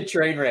fucking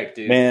train wreck,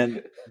 dude.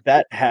 Man,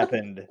 that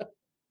happened.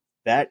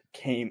 That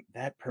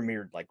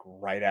premiered like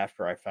right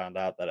after I found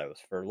out that I was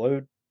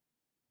furloughed.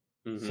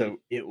 Mm-hmm. So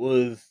it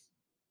was,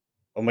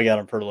 oh my God,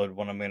 I'm furloughed.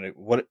 What am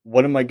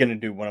I gonna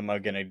do? What am I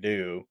gonna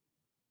do?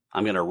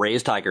 I'm gonna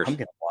raise tigers. And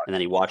then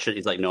he watched it.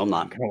 He's like, no, I'm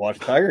not. I'm gonna watch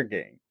Tiger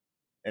King.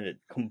 And it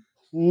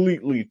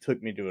completely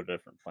took me to a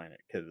different planet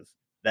because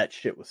that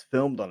shit was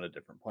filmed on a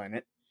different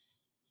planet.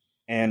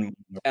 and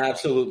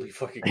Absolutely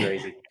fucking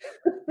crazy.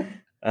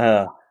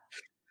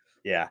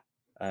 yeah.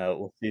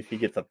 We'll see if he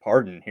gets a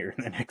pardon here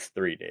in the next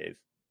 3 days.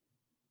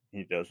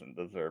 He doesn't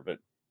deserve it.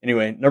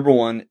 Anyway, number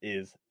 1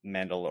 is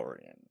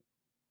Mandalorian.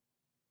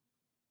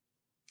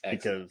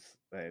 Excellent.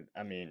 Because,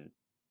 I mean,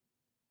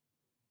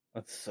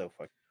 that's so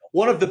fucking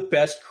One of the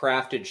best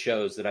crafted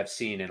shows that I've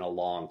seen in a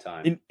long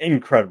time.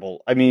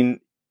 incredible. I mean,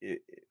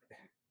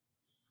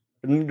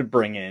 for them to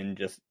bring in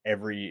just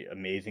every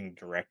amazing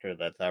director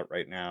that's out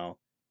right now,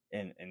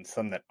 and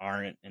some that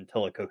aren't, and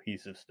tell a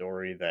cohesive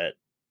story that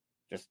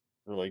just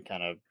really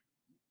kind of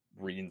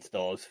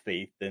reinstalls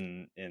faith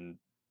in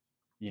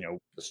The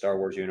Star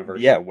Wars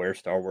universe. yeah, where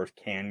Star Wars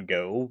can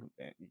go,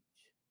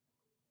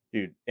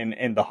 dude.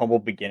 And the humble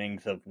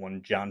beginnings of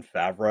one Jon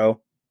Favreau,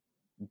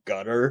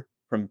 Gutter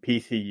from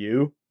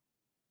PCU,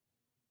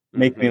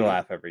 makes me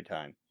laugh every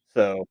time.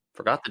 So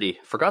Forgot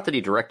that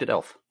he directed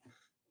Elf.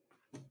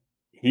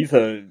 he's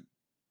a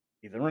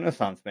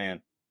Renaissance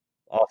man.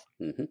 Awesome.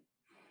 Mm-hmm.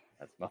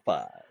 That's my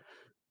 5.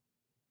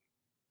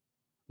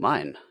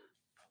 Mine.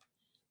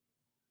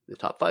 The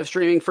top 5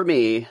 streaming for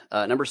me.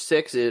 Number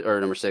 6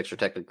 or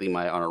technically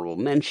my honorable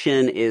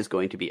mention, is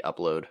going to be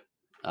Upload.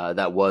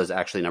 That was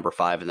actually number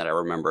 5, and then I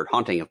remembered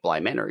Haunting of Bly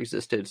Manor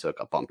existed, so it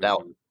got bumped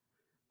out.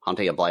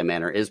 Haunting of Bly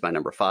Manor is my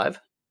number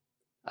 5.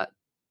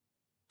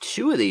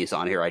 2 of these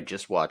on here I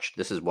just watched.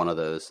 This is one of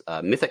those.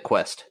 Mythic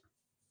Quest.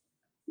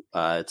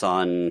 It's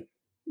on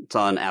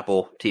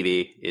Apple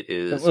TV. It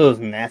is Some of those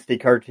nasty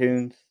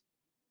cartoons.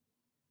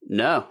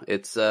 No,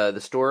 it's the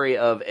story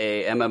of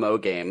a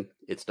MMO game.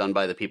 It's done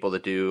by the people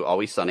that do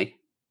Always Sunny,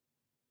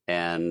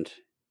 and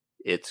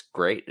it's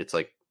great. It's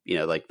like,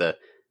 like the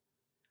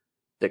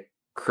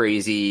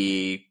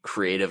crazy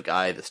creative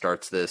guy that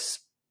starts this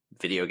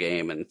video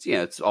game, and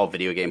it's all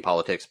video game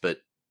politics, but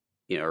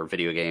or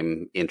video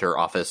game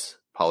inter-office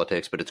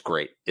politics, but it's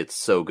great. It's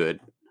so good,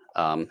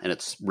 and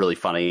it's really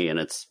funny, and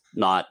it's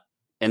not.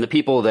 And the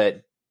people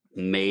that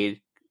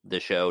made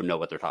the show know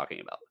what they're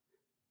talking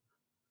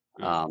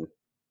about.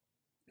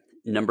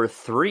 Number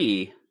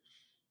 3,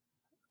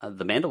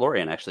 The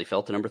Mandalorian actually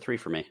fell to number 3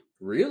 for me.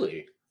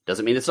 Really?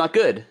 Doesn't mean it's not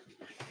good.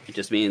 It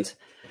just means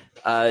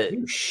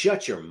you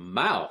shut your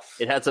mouth.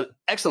 It had some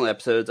excellent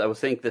episodes. I would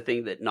think the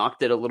thing that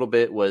knocked it a little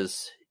bit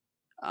was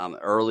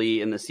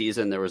early in the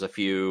season. There was a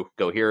few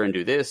go here and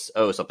do this.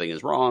 Oh, something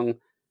is wrong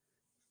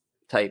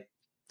type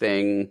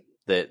thing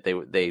that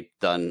they've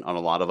done on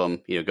a lot of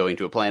them. Going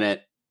to a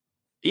planet.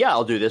 Yeah,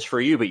 I'll do this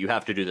for you, but you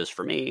have to do this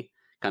for me.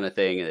 Kind of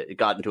thing. It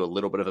got into a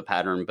little bit of a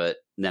pattern, but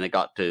then it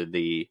got to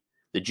the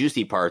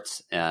juicy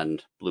parts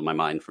and blew my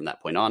mind from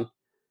that point on.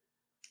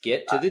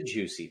 Get to the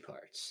juicy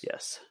parts.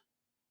 Yes.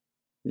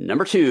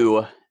 Number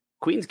 2,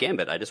 Queen's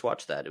Gambit. I just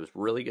watched that. It was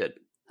really good.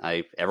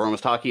 Everyone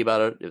was talking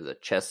about it. It was a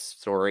chess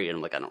story, and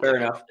I'm like, I don't Fair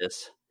really enough. watch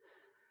this.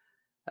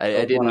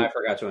 I didn't. I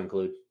forgot to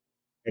include.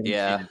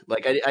 Yeah,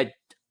 like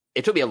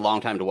it took me a long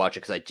time to watch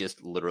it because I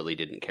just literally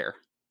didn't care.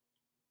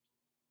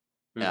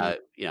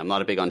 Mm-hmm. I'm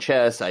not a big on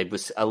chess. I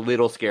was a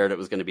little scared it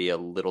was going to be a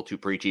little too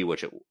preachy,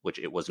 which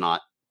it was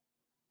not.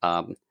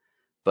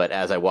 But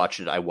as I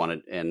watched it,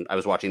 and I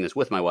was watching this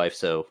with my wife,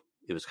 so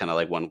it was kind of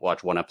like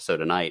watch one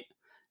episode a night.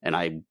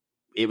 And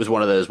it was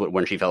one of those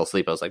when she fell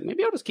asleep, I was like,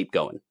 maybe I'll just keep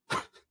going.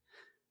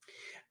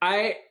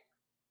 I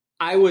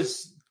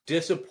was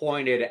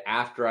disappointed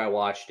after I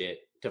watched it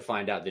to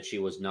find out that she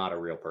was not a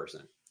real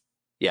person.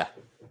 Yeah.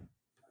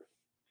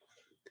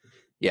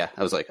 Yeah,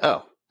 I was like,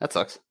 oh, that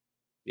sucks.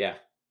 Yeah.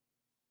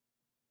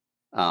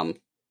 Also,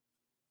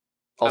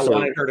 I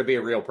wanted her to be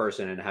a real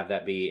person and have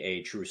that be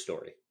a true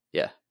story.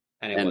 Yeah.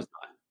 And it was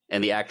not.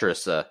 And the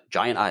actress,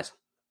 giant eyes.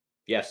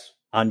 Yes.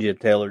 Anya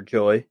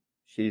Taylor-Joy.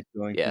 She's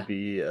going to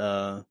be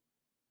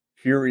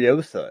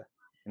Furiosa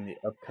in the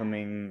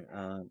upcoming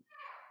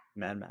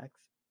Mad Max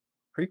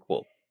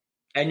prequel.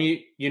 And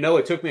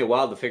it took me a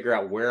while to figure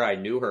out where I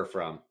knew her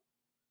from.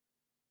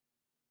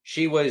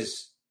 She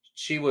was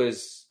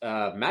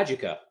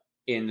Magica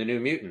in the New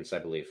Mutants, I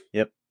believe.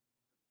 Yep.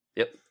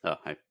 Oh,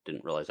 I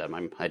didn't realize that.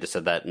 I just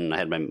said that, and I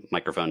had my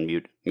microphone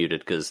muted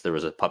because there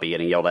was a puppy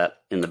getting yelled at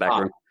in the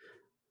background.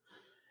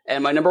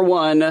 And my number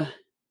 1,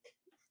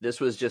 this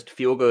was just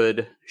feel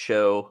good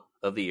show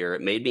of the year.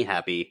 It made me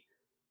happy.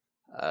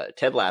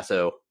 Ted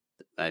Lasso.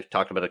 I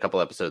talked about it a couple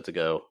episodes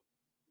ago.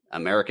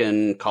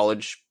 American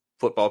college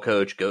football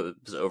coach goes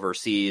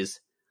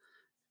overseas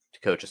to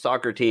coach a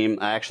soccer team.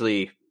 I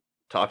actually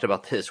talked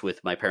about this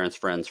with my parents'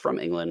 friends from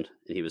England,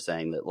 and he was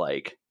saying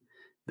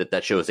that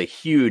that show is a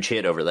huge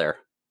hit over there.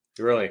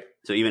 Really?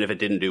 So even if it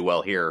didn't do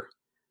well here,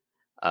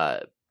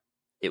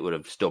 it would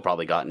have still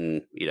probably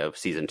gotten,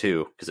 season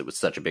 2 because it was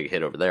such a big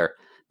hit over there.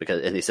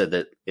 And he said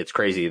that it's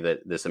crazy that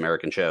this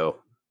American show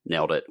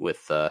nailed it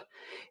with,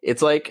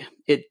 it's like,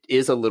 it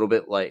is a little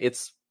bit like,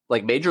 it's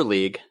like Major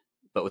League,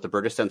 but with a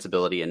British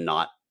sensibility and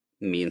not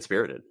mean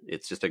spirited.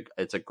 It's just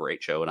it's a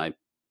great show. And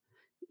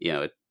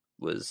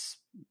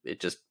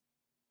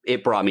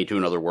it brought me to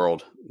another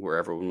world where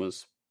everyone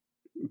was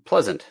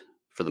pleasant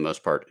for the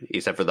most part,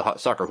 except for the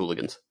soccer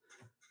hooligans.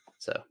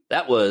 So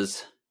that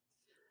was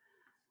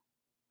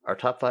our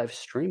top 5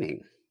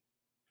 streaming.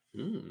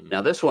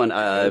 Now this one,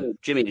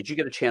 Jimmy, did you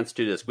get a chance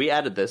to do this? We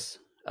added this.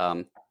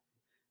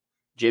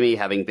 Jimmy,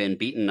 having been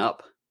beaten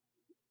up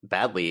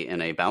badly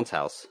in a bounce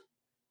house,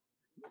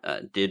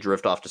 did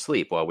drift off to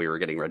sleep while we were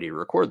getting ready to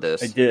record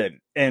this. I did,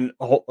 and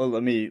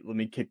let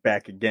me kick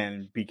back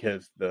again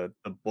because the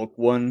book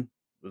one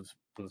was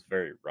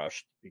very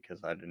rushed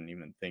because I didn't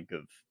even think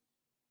of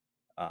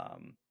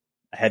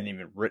I hadn't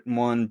even written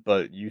one,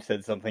 but you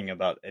said something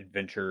about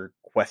adventure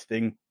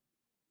questing,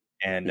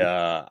 and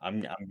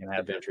I'm gonna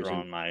have to Adventures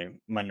throw in- on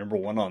my number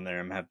one on there.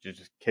 I'm gonna have to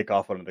just kick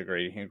off one of the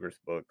Grady Hingers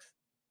books.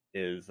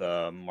 Is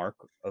Mark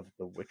of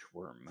the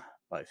Witchworm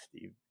by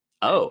Steve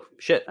Oh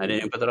shit! I didn't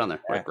even put that on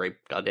there. What a Yeah. great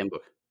goddamn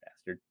book!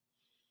 Bastard.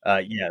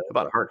 Yeah, I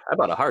bought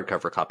a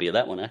hardcover copy of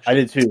that one I actually.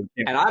 did too.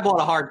 And I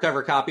bought a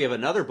hardcover copy of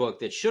another book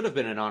that should have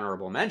been an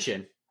honorable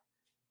mention.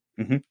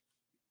 Mhm.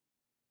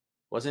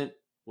 Wasn't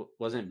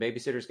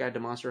Babysitter's Guide to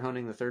Monster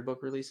Hunting the third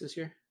book released this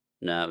year?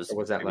 No, it was. Or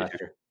was that last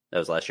year? That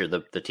was last year.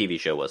 The TV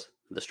show was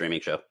the streaming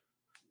show,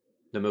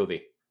 The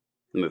movie.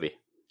 the movie.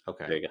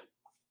 Okay. There you go.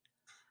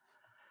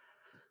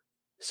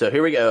 So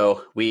here we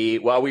go.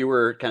 While we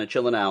were kind of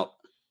chilling out,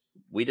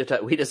 we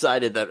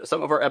decided that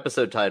some of our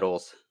episode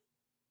titles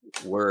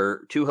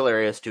were too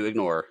hilarious to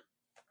ignore.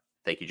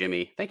 Thank you,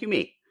 Jimmy. Thank you,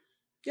 me.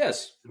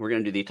 Yes. We're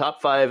going to do the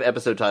top 5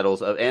 episode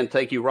titles of, and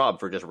thank you, Rob,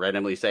 for just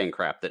randomly saying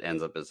crap that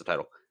ends up as the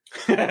title.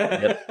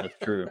 Yep, that's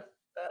true.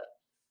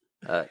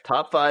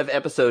 Top 5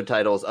 episode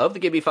titles of the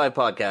Gibby 5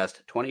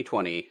 podcast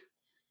 2020.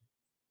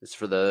 This is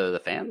for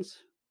the fans,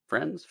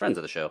 friends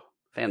of the show.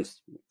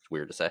 Fans, it's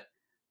weird to say.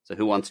 So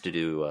who wants to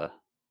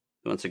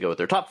go with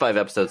their top 5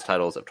 episodes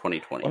titles of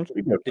 2020? Why don't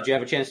you go Did you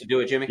have a chance to do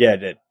it, Jimmy? Yeah, I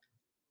did.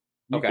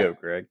 You Okay. go,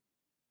 Greg.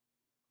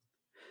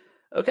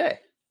 Okay.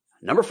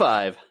 Number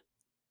 5.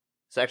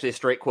 It's actually a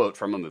straight quote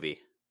from a movie,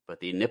 but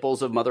the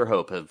nipples of Mother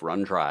Hope have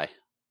run dry.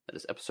 That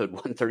is episode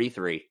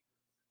 133.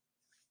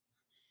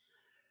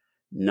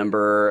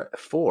 Number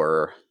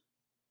 4.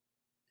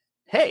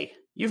 Hey,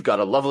 you've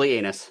got a lovely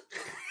anus.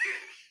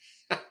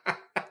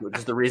 Which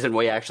is the reason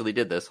we actually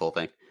did this whole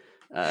thing.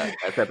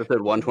 That's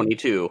episode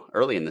 122,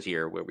 early in this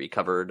year, where we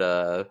covered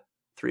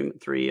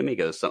three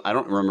amigos. So I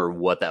don't remember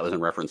what that was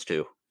in reference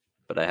to,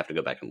 but I have to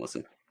go back and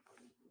listen.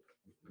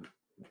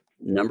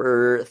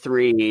 Number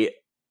 3,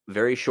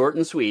 very short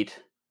and sweet,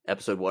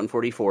 episode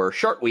 144,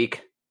 Short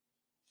Week.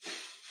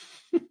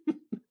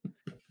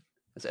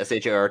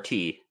 It's SHART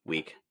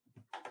week.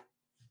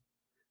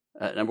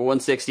 Number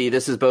 160,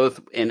 this is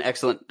both an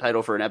excellent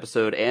title for an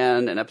episode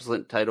and an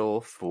excellent title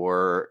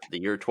for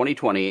the year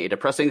 2020, A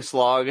Depressing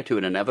Slog to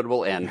an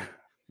Inevitable End.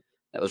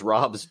 That was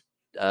Rob's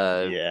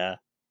Yeah.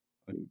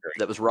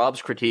 that was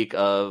Rob's critique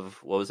of,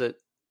 what was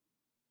it?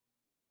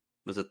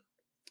 Was it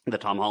the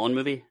Tom Holland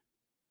movie?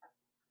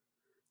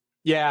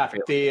 Yeah,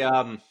 forget the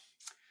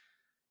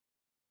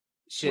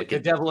the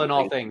Wicked devil in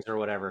all something. things or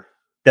whatever.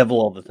 Devil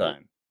all the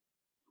time.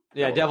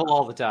 Yeah, devil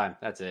all the time.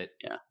 That's it.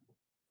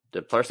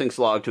 Depressing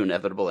Slog to an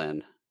Inevitable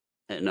End.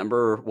 And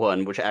number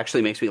 1, which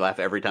actually makes me laugh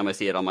every time I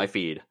see it on my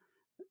feed,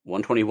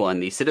 121,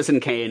 the Citizen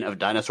Kane of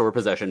dinosaur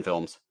possession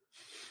films.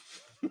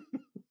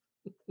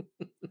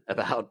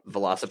 About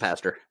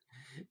Velocipaster.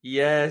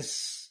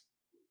 Yes.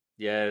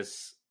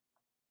 Yes.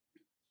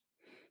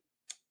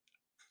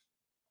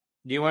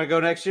 Do you want to go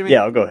next, Jimmy?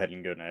 Yeah, I'll go ahead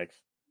and go next.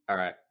 All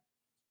right.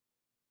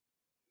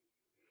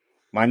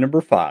 My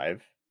number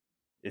 5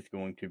 is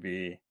going to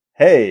be,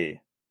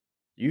 hey,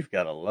 you've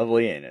got a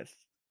lovely anus.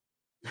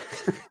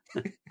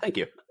 Thank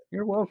you.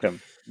 You're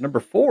welcome. Number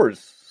 4 is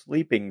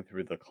sleeping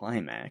through the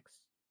climax.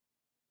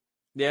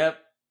 Yep.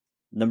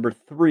 Number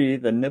 3,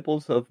 the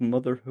nipples of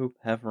Mother Hope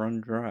have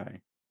run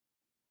dry.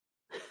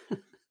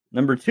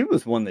 Number 2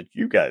 was one that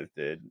you guys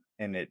did,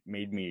 and it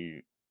made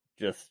me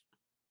just,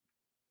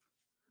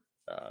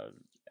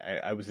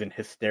 I was in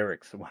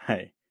hysterics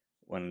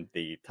when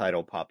the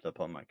title popped up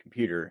on my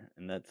computer,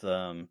 and that's,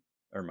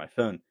 or my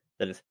phone,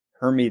 that is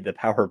Hermie the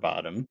Power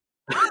Bottom.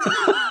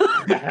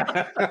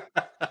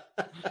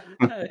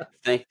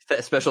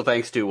 Special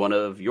thanks to one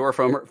of your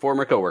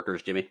former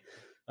coworkers, Jimmy.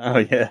 Oh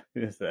yeah,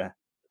 who's that?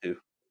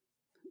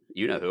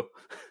 You know who.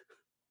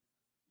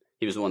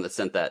 He was the one that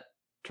sent that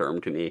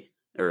term to me,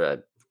 or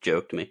a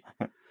joke to me.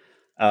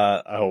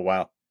 Oh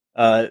wow.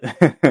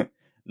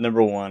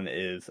 Number 1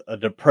 is a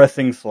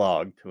depressing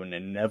slog to an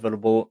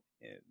inevitable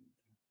end.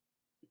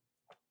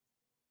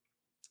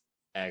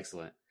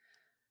 Excellent.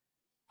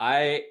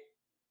 I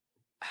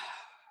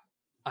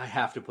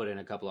have to put in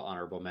a couple of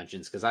honorable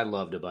mentions because I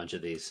loved a bunch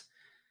of these.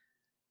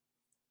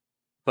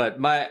 But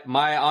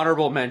my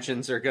honorable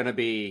mentions are going to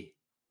be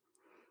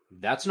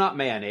That's Not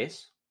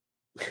Mayonnaise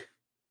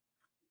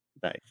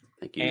Nice.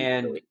 Thank you.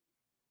 and Billy.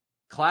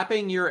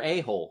 Clapping Your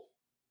A-Hole.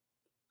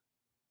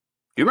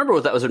 Do you remember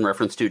what that was in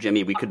reference to,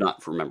 Jimmy? We could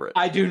not remember it.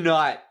 I do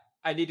not.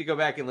 I need to go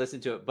back and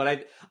listen to it,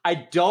 but I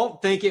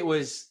don't think it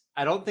was.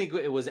 I don't think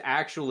it was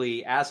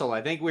actually asshole.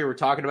 I think we were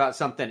talking about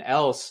something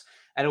else,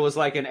 and it was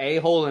like an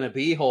a-hole and a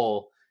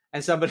b-hole,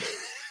 and somebody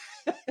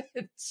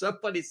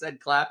said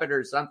clap it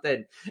or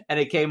something, and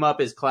it came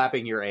up as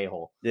clapping your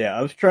a-hole. Yeah,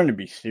 I was trying to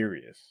be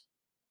serious.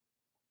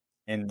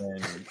 and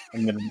then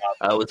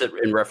Was it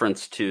in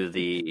reference to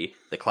the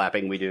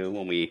clapping we do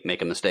when we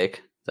make a mistake?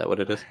 Is that what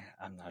it is?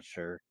 I'm not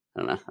sure. I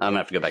don't know. I'm gonna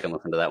have to go back and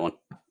listen to that one.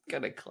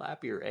 Gonna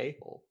clap your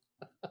a-hole.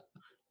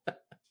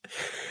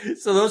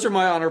 So those are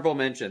my honorable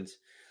mentions.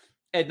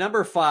 At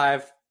number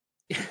 5,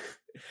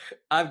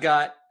 I've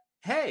got,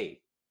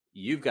 hey,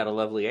 you've got a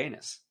lovely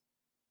anus.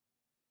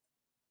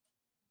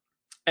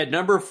 At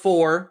number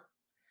 4,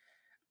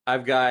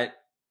 I've got,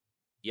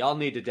 y'all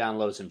need to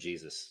download some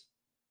Jesus.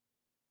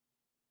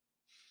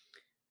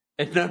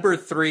 At number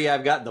 3,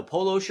 I've got the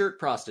polo shirt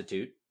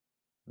prostitute.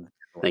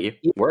 Thank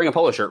you. Wearing a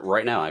polo shirt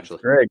right now, actually.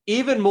 Greg,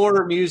 Even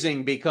more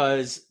amusing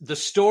because the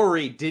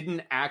story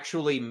didn't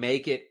actually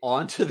make it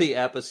onto the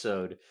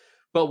episode,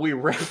 but we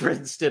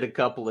referenced it a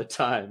couple of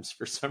times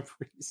for some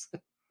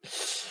reason.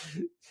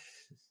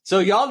 So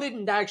y'all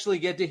didn't actually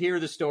get to hear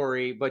the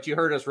story, but you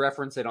heard us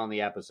reference it on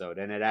the episode,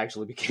 and it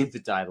actually became the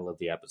title of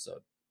the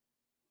episode.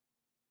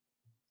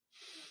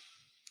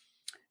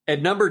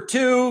 At number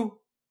 2,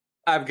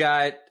 I've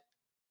got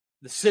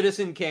the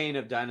Citizen Kane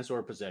of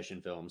dinosaur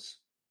possession films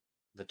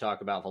that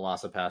talk about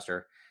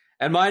Velocipaster.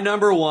 And my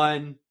number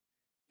 1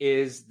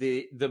 is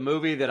the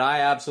movie that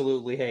I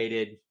absolutely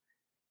hated,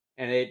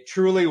 and it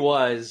truly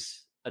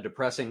was a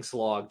depressing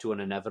slog to an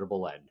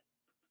inevitable end.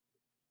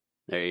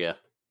 There you go.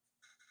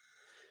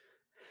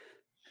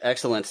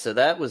 Excellent. So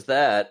that was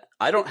that.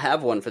 I don't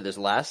have one for this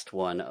last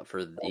one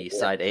for the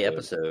Side A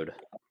episode.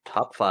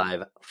 Top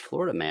 5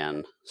 Florida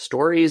Man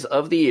Stories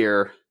of the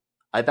Year.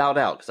 I bowed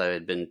out because I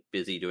had been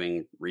busy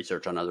doing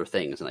research on other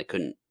things and I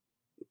couldn't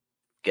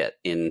get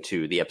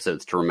into the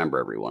episodes to remember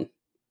everyone.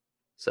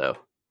 So,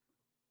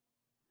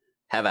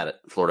 have at it,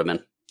 Florida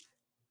Man.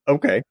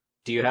 okay,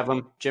 Do you have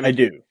them, Jimmy? I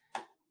do.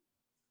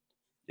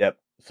 Yep.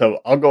 So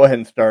I'll go ahead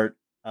and start.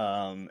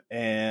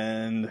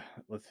 And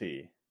let's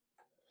see.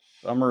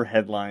 Some are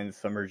headlines,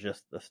 some are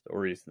just the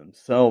stories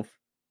themselves.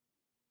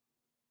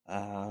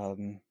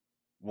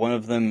 One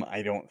of them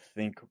I don't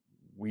think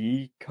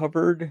we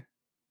covered.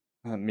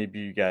 Maybe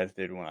you guys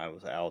did when I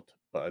was out,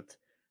 but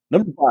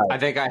number 5. I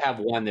think I have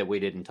one that we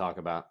didn't talk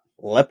about.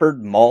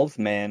 Leopard mauls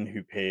man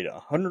who paid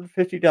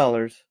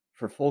 $150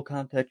 for full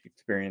contact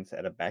experience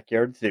at a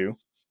backyard zoo.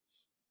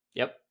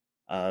 Yep.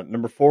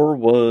 Number 4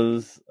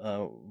 was,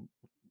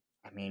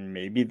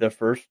 maybe the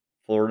first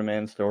Florida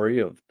man story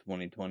of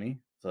 2020.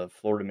 It's a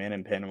Florida man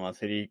in Panama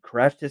City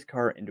crashed his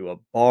car into a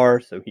bar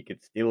so he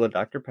could steal a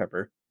Dr.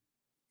 Pepper.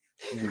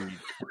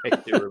 I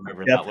do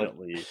remember that one.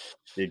 Definitely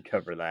did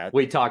cover that.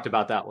 We talked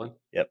about that one.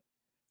 Yep.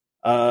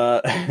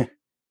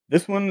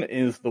 This one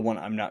is the one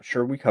I'm not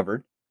sure we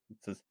covered. It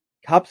says,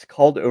 cops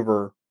called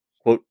over,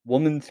 quote,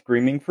 woman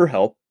screaming for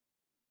help.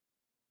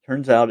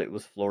 Turns out it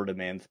was Florida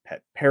man's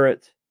pet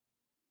parrot.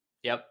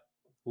 Yep.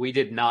 We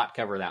did not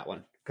cover that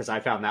one because I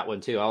found that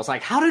one too. I was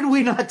like, how did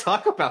we not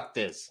talk about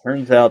this?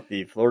 Turns out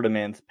the Florida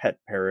man's pet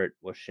parrot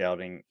was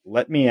shouting,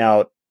 let me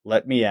out,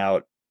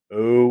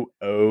 oh,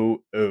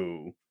 oh,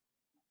 oh.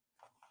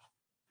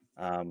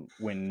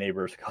 When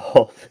neighbors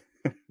called.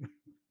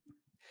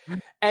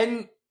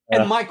 And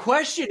my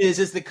question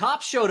is the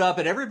cops showed up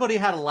and everybody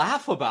had a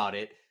laugh about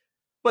it,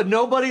 but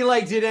nobody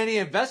did any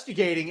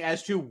investigating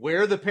as to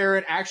where the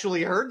parrot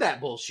actually heard that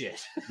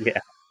bullshit. Yeah.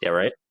 Yeah,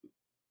 right?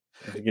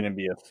 There's going to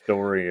be a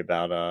story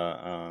about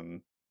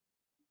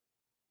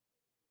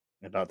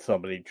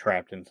somebody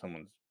trapped in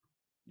someone's,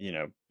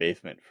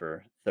 basement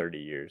for 30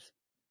 years.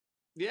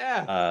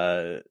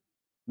 Yeah.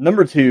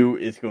 Number 2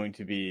 is going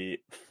to be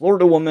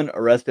Florida woman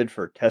arrested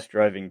for test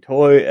driving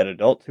toy at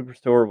adult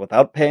superstore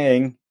without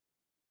paying.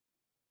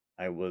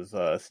 I was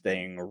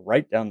staying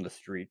right down the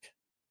street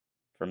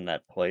from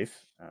that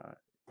place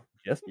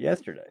just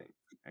yesterday,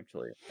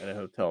 actually, at a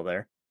hotel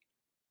there.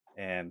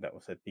 And that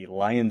was at the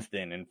Lion's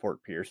Den in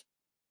Fort Pierce.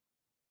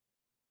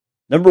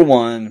 Number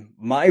 1,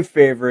 my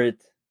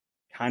favorite,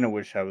 kind of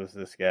wish I was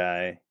this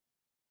guy,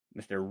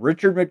 Mr.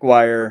 Richard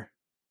McGuire,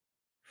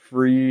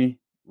 free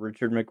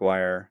Richard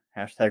McGuire,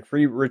 hashtag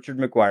free Richard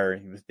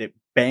McGuire. He was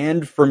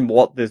banned from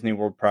Walt Disney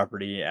World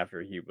property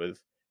after he was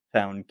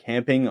found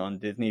camping on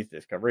Disney's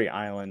Discovery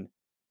Island,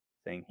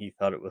 saying he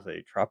thought it was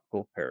a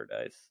tropical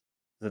paradise.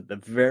 It was at the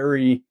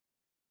very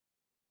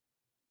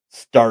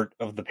start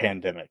of the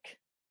pandemic.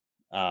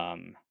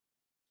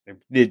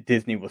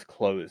 Disney was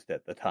closed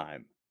at the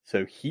time,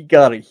 so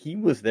he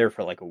was there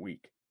for like a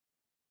week,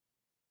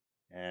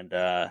 and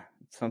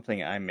it's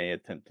something I may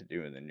attempt to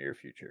do in the near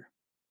future.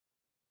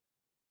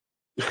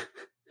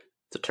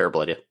 It's a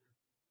terrible idea.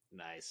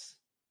 Nice.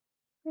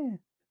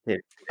 Yeah.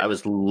 I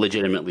was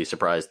legitimately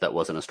surprised that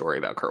wasn't a story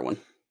about Kerwin.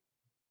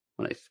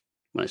 When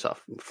I saw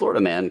Florida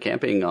man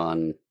camping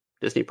on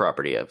Disney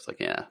property, I was like,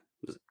 yeah,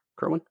 was it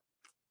Kerwin?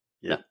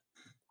 Yeah.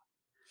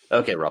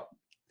 Okay, Rob.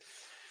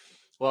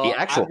 Well, The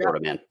actual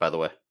Florida man, by the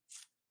way.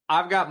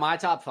 I've got my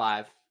top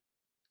 5.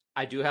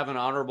 I do have an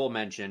honorable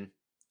mention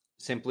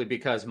simply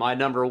because my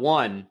number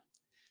 1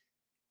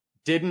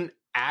 didn't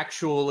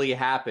actually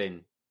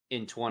happen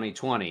in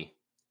 2020,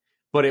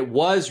 but it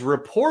was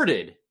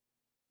reported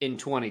in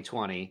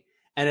 2020,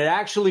 and it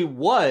actually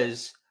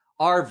was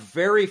our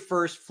very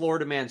first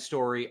Florida man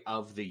story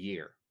of the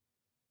year.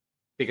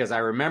 because I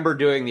remember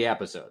doing the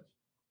episode.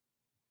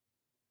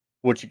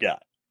 What you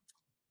got?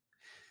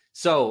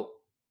 So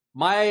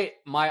my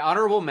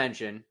honorable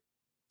mention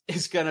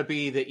is going to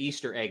be the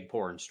Easter egg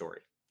porn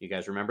story. You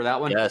guys remember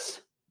that one?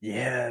 Yes.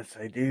 Yes,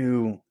 I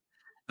do.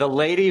 The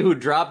lady who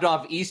dropped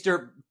off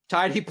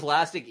tiny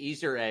plastic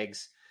Easter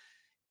eggs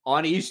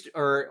on Easter,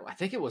 or I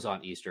think it was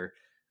on Easter,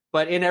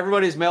 but in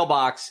everybody's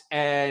mailbox,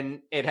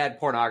 and it had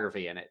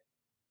pornography in it.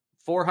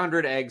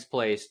 400 eggs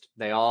placed.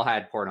 They all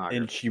had pornography.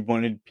 And she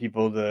wanted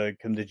people to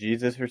come to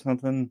Jesus or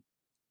something?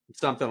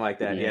 Something like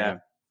that, Yeah. yeah.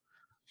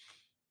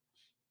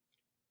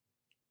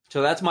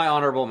 So that's my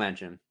honorable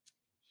mention.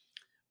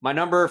 My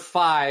number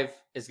 5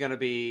 is going to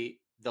be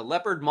the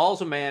leopard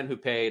mauls a man who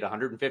paid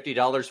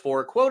 $150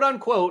 for quote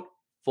unquote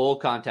full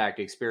contact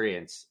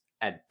experience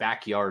at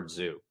Backyard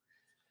Zoo.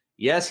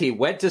 Yes, he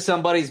went to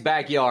somebody's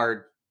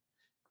backyard,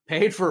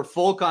 paid for a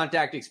full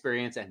contact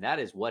experience, and that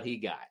is what he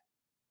got.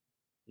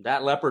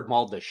 That leopard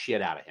mauled the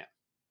shit out of him.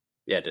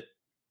 Yeah, it did.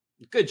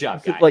 Good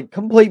job, guy. Like,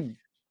 come play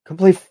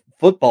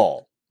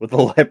football with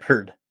a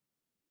leopard.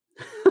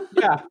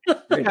 Yeah.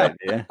 Great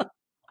idea.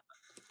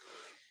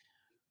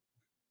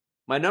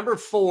 My number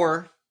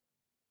 4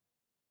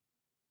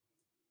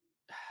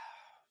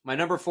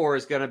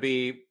 is going to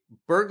be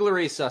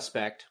burglary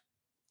suspect,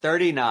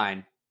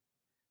 39,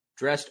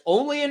 dressed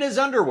only in his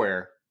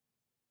underwear,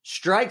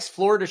 strikes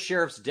Florida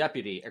sheriff's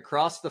deputy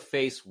across the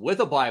face with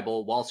a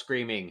Bible while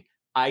screaming,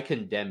 "I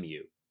condemn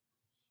you."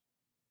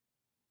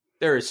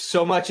 There is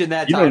so much in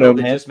that You don't title know,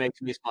 that man. just makes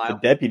me The smile.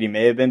 deputy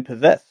may have been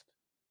possessed.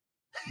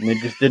 And they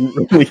just didn't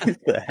release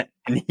that.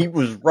 And he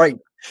was right.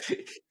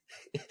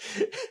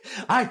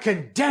 I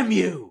condemn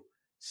you.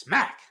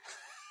 Smack.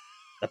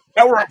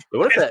 Power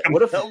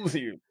What if tells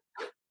you.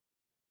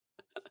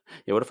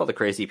 Yeah, what if all the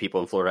crazy people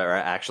in Florida are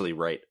actually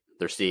right?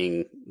 They're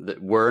seeing that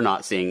we're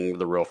not seeing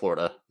the real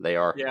Florida. They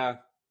are.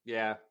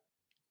 Yeah.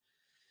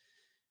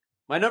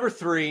 My number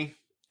 3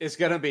 is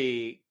going to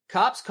be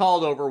cops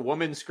called over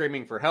woman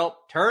screaming for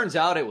help. Turns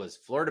out it was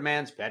Florida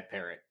man's pet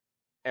parrot.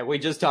 And we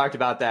just talked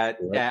about that.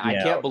 I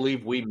can't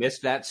believe we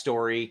missed that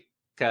story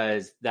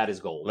because that is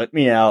gold. Let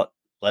me out.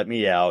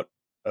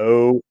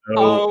 Oh.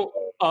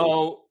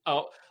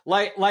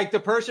 Like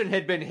the person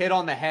had been hit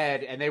on the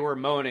head and they were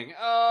moaning,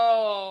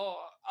 oh,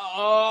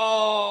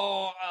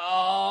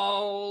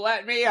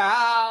 let me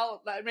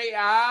out.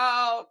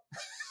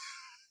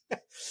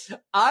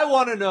 I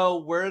want to know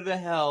where the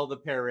hell the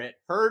parrot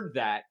heard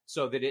that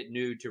so that it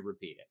knew to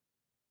repeat it.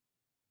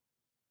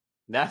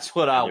 That's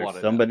what I want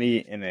to know.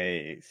 Somebody in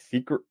a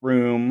secret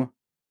room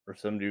or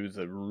somebody who's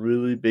a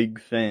really big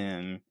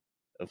fan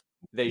of.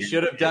 They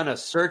should have done a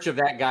search of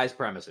that guy's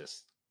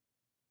premises.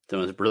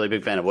 Someone's a really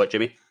big fan of what,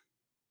 Jimmy?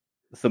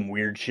 Some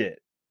weird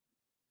shit.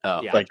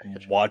 Oh, Yeah. Like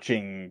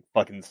watching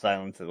fucking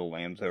Silence of the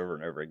Lambs over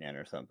and over again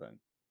or something.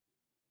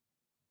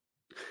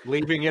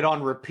 Leaving it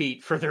on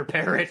repeat for their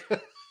parrot.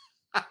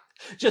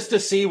 Just to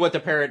see what the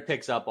parrot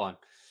picks up on.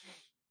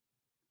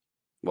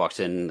 walks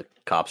in, the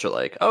cops are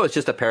like, "Oh, it's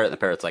just a parrot." And the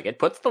parrot's like, "It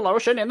puts the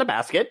lotion in the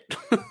basket."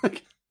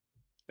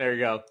 There you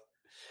go.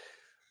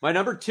 My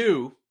number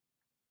 2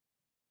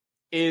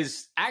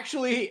 is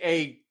actually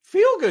a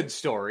feel-good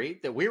story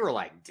that we were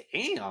like,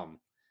 damn.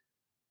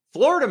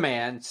 Florida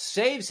man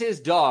saves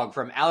his dog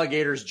from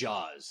alligator's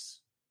jaws.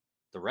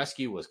 The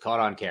rescue was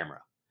caught on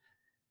camera.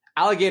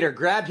 Alligator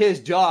grabbed his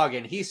dog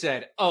and he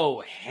said,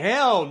 "Oh,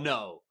 hell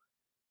no.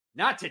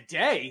 Not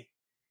today."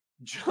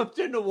 Jumped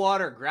in the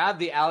water, grabbed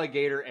the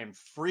alligator, and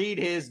freed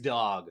his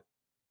dog.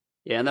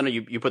 Yeah, and then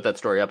you put that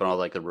story up, and all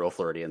like the real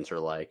Floridians are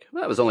like,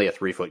 "Well, that was only a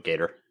 3-foot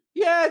gator."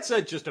 Yeah, it's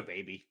just a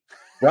baby.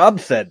 Rob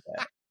said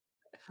that.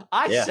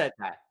 I Yeah. said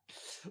that.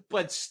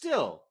 But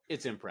still,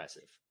 it's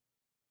impressive.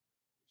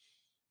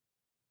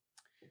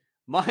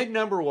 My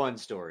number 1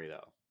 story,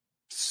 though,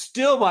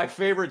 still my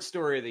favorite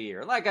story of the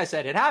year. Like I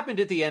said, it happened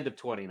at the end of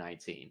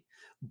 2019.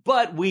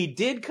 But we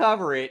did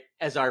cover it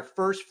as our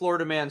first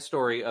Florida man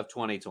story of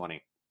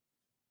 2020.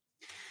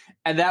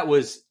 And that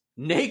was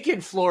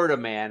naked Florida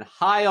man,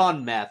 high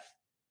on meth,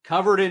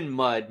 covered in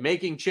mud,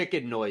 making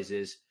chicken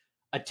noises,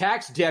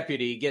 attacks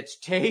deputy, gets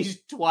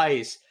tased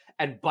twice,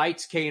 and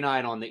bites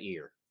canine on the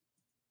ear.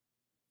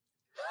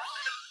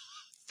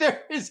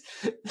 There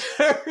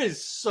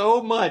is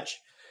so much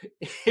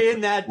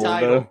in that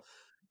Florida. title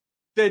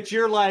that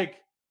you're like,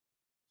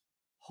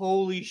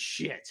 holy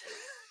shit.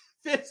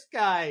 This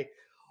guy,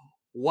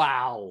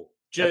 wow.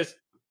 Just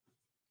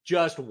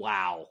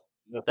wow.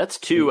 That's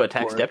 2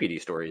 tax Or- deputy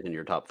stories in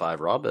your top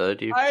 5, Rob. Do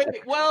you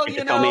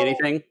You tell me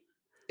anything?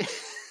 But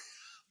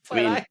I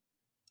mean,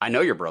 I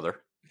know your brother.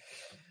 Do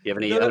you have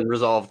any No.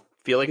 unresolved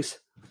feelings?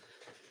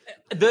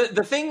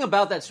 The thing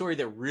about that story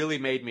that really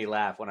made me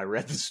laugh when I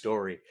read the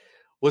story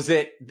was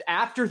that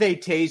after they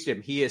tased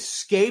him, he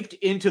escaped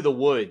into the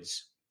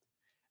woods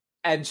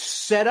and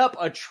set up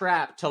a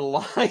trap to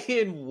lie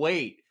in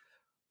wait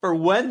for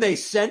when they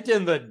sent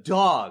in the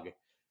dog.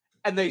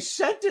 And they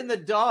sent in the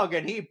dog,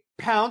 and he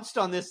pounced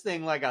on this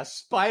thing like a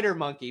spider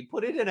monkey,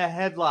 put it in a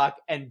headlock,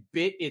 and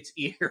bit its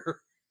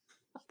ear.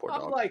 Poor I'm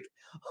dog. like,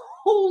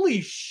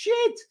 holy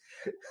shit.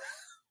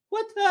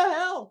 what the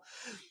hell?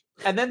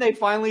 And then they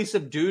finally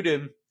subdued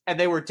him, and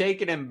they were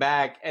taking him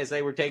back. As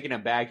they were taking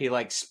him back, he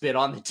like spit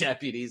on the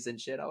deputies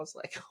and shit. I was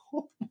like,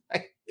 oh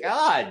my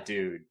God,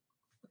 dude.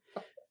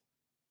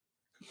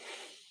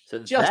 So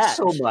Just that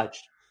so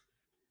much.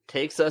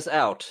 takes us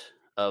out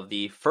of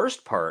the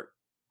first part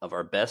of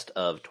our best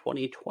of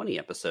 2020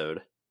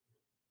 episode.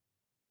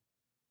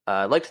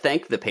 I'd like to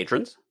thank the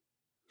patrons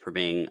for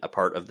being a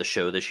part of the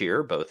show this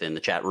year, both in the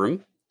chat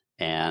room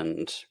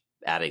and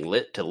adding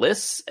lit to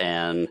lists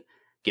and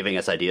giving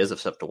us ideas of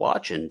stuff to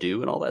watch and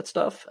do and all that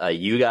stuff.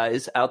 You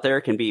guys out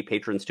there can be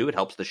patrons too. It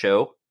helps the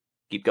show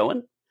keep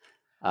going.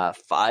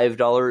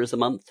 $5 a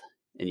month,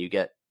 and you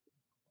get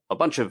a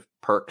bunch of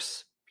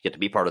perks. You get to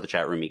be part of the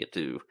chat room. You get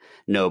to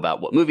know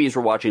about what movies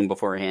we're watching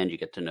beforehand. You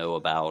get to know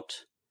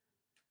about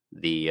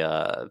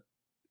the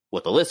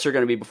what the lists are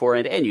going to be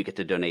beforehand, and you get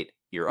to donate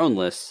your own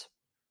lists.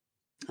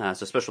 So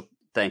special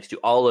thanks to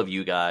all of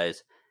you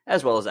guys,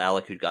 as well as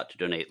Alec, who got to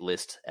donate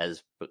lists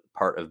as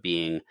part of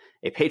being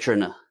a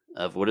patron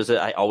of, what is it?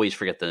 I always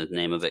forget the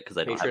name of it because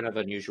I don't Patron of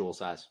unusual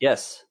size.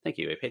 Yes, thank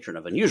you. A patron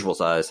of unusual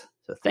size.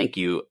 So thank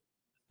you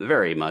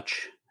very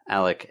much,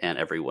 Alec and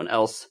everyone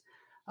else.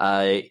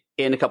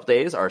 In a couple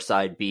days, our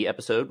Side B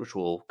episode, which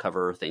will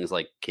cover things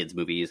like kids'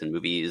 movies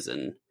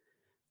and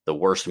the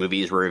worst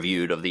movies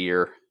reviewed of the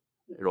year.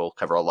 It'll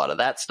cover a lot of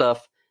that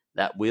stuff.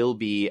 That will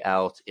be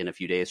out in a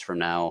few days from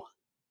now.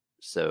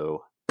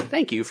 So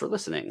thank you for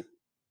listening.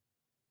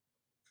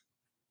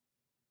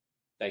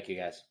 Thank you,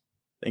 guys.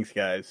 Thanks,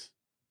 guys.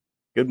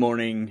 Good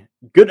morning,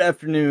 good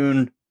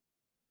afternoon,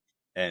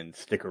 and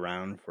stick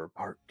around for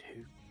part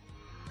 2.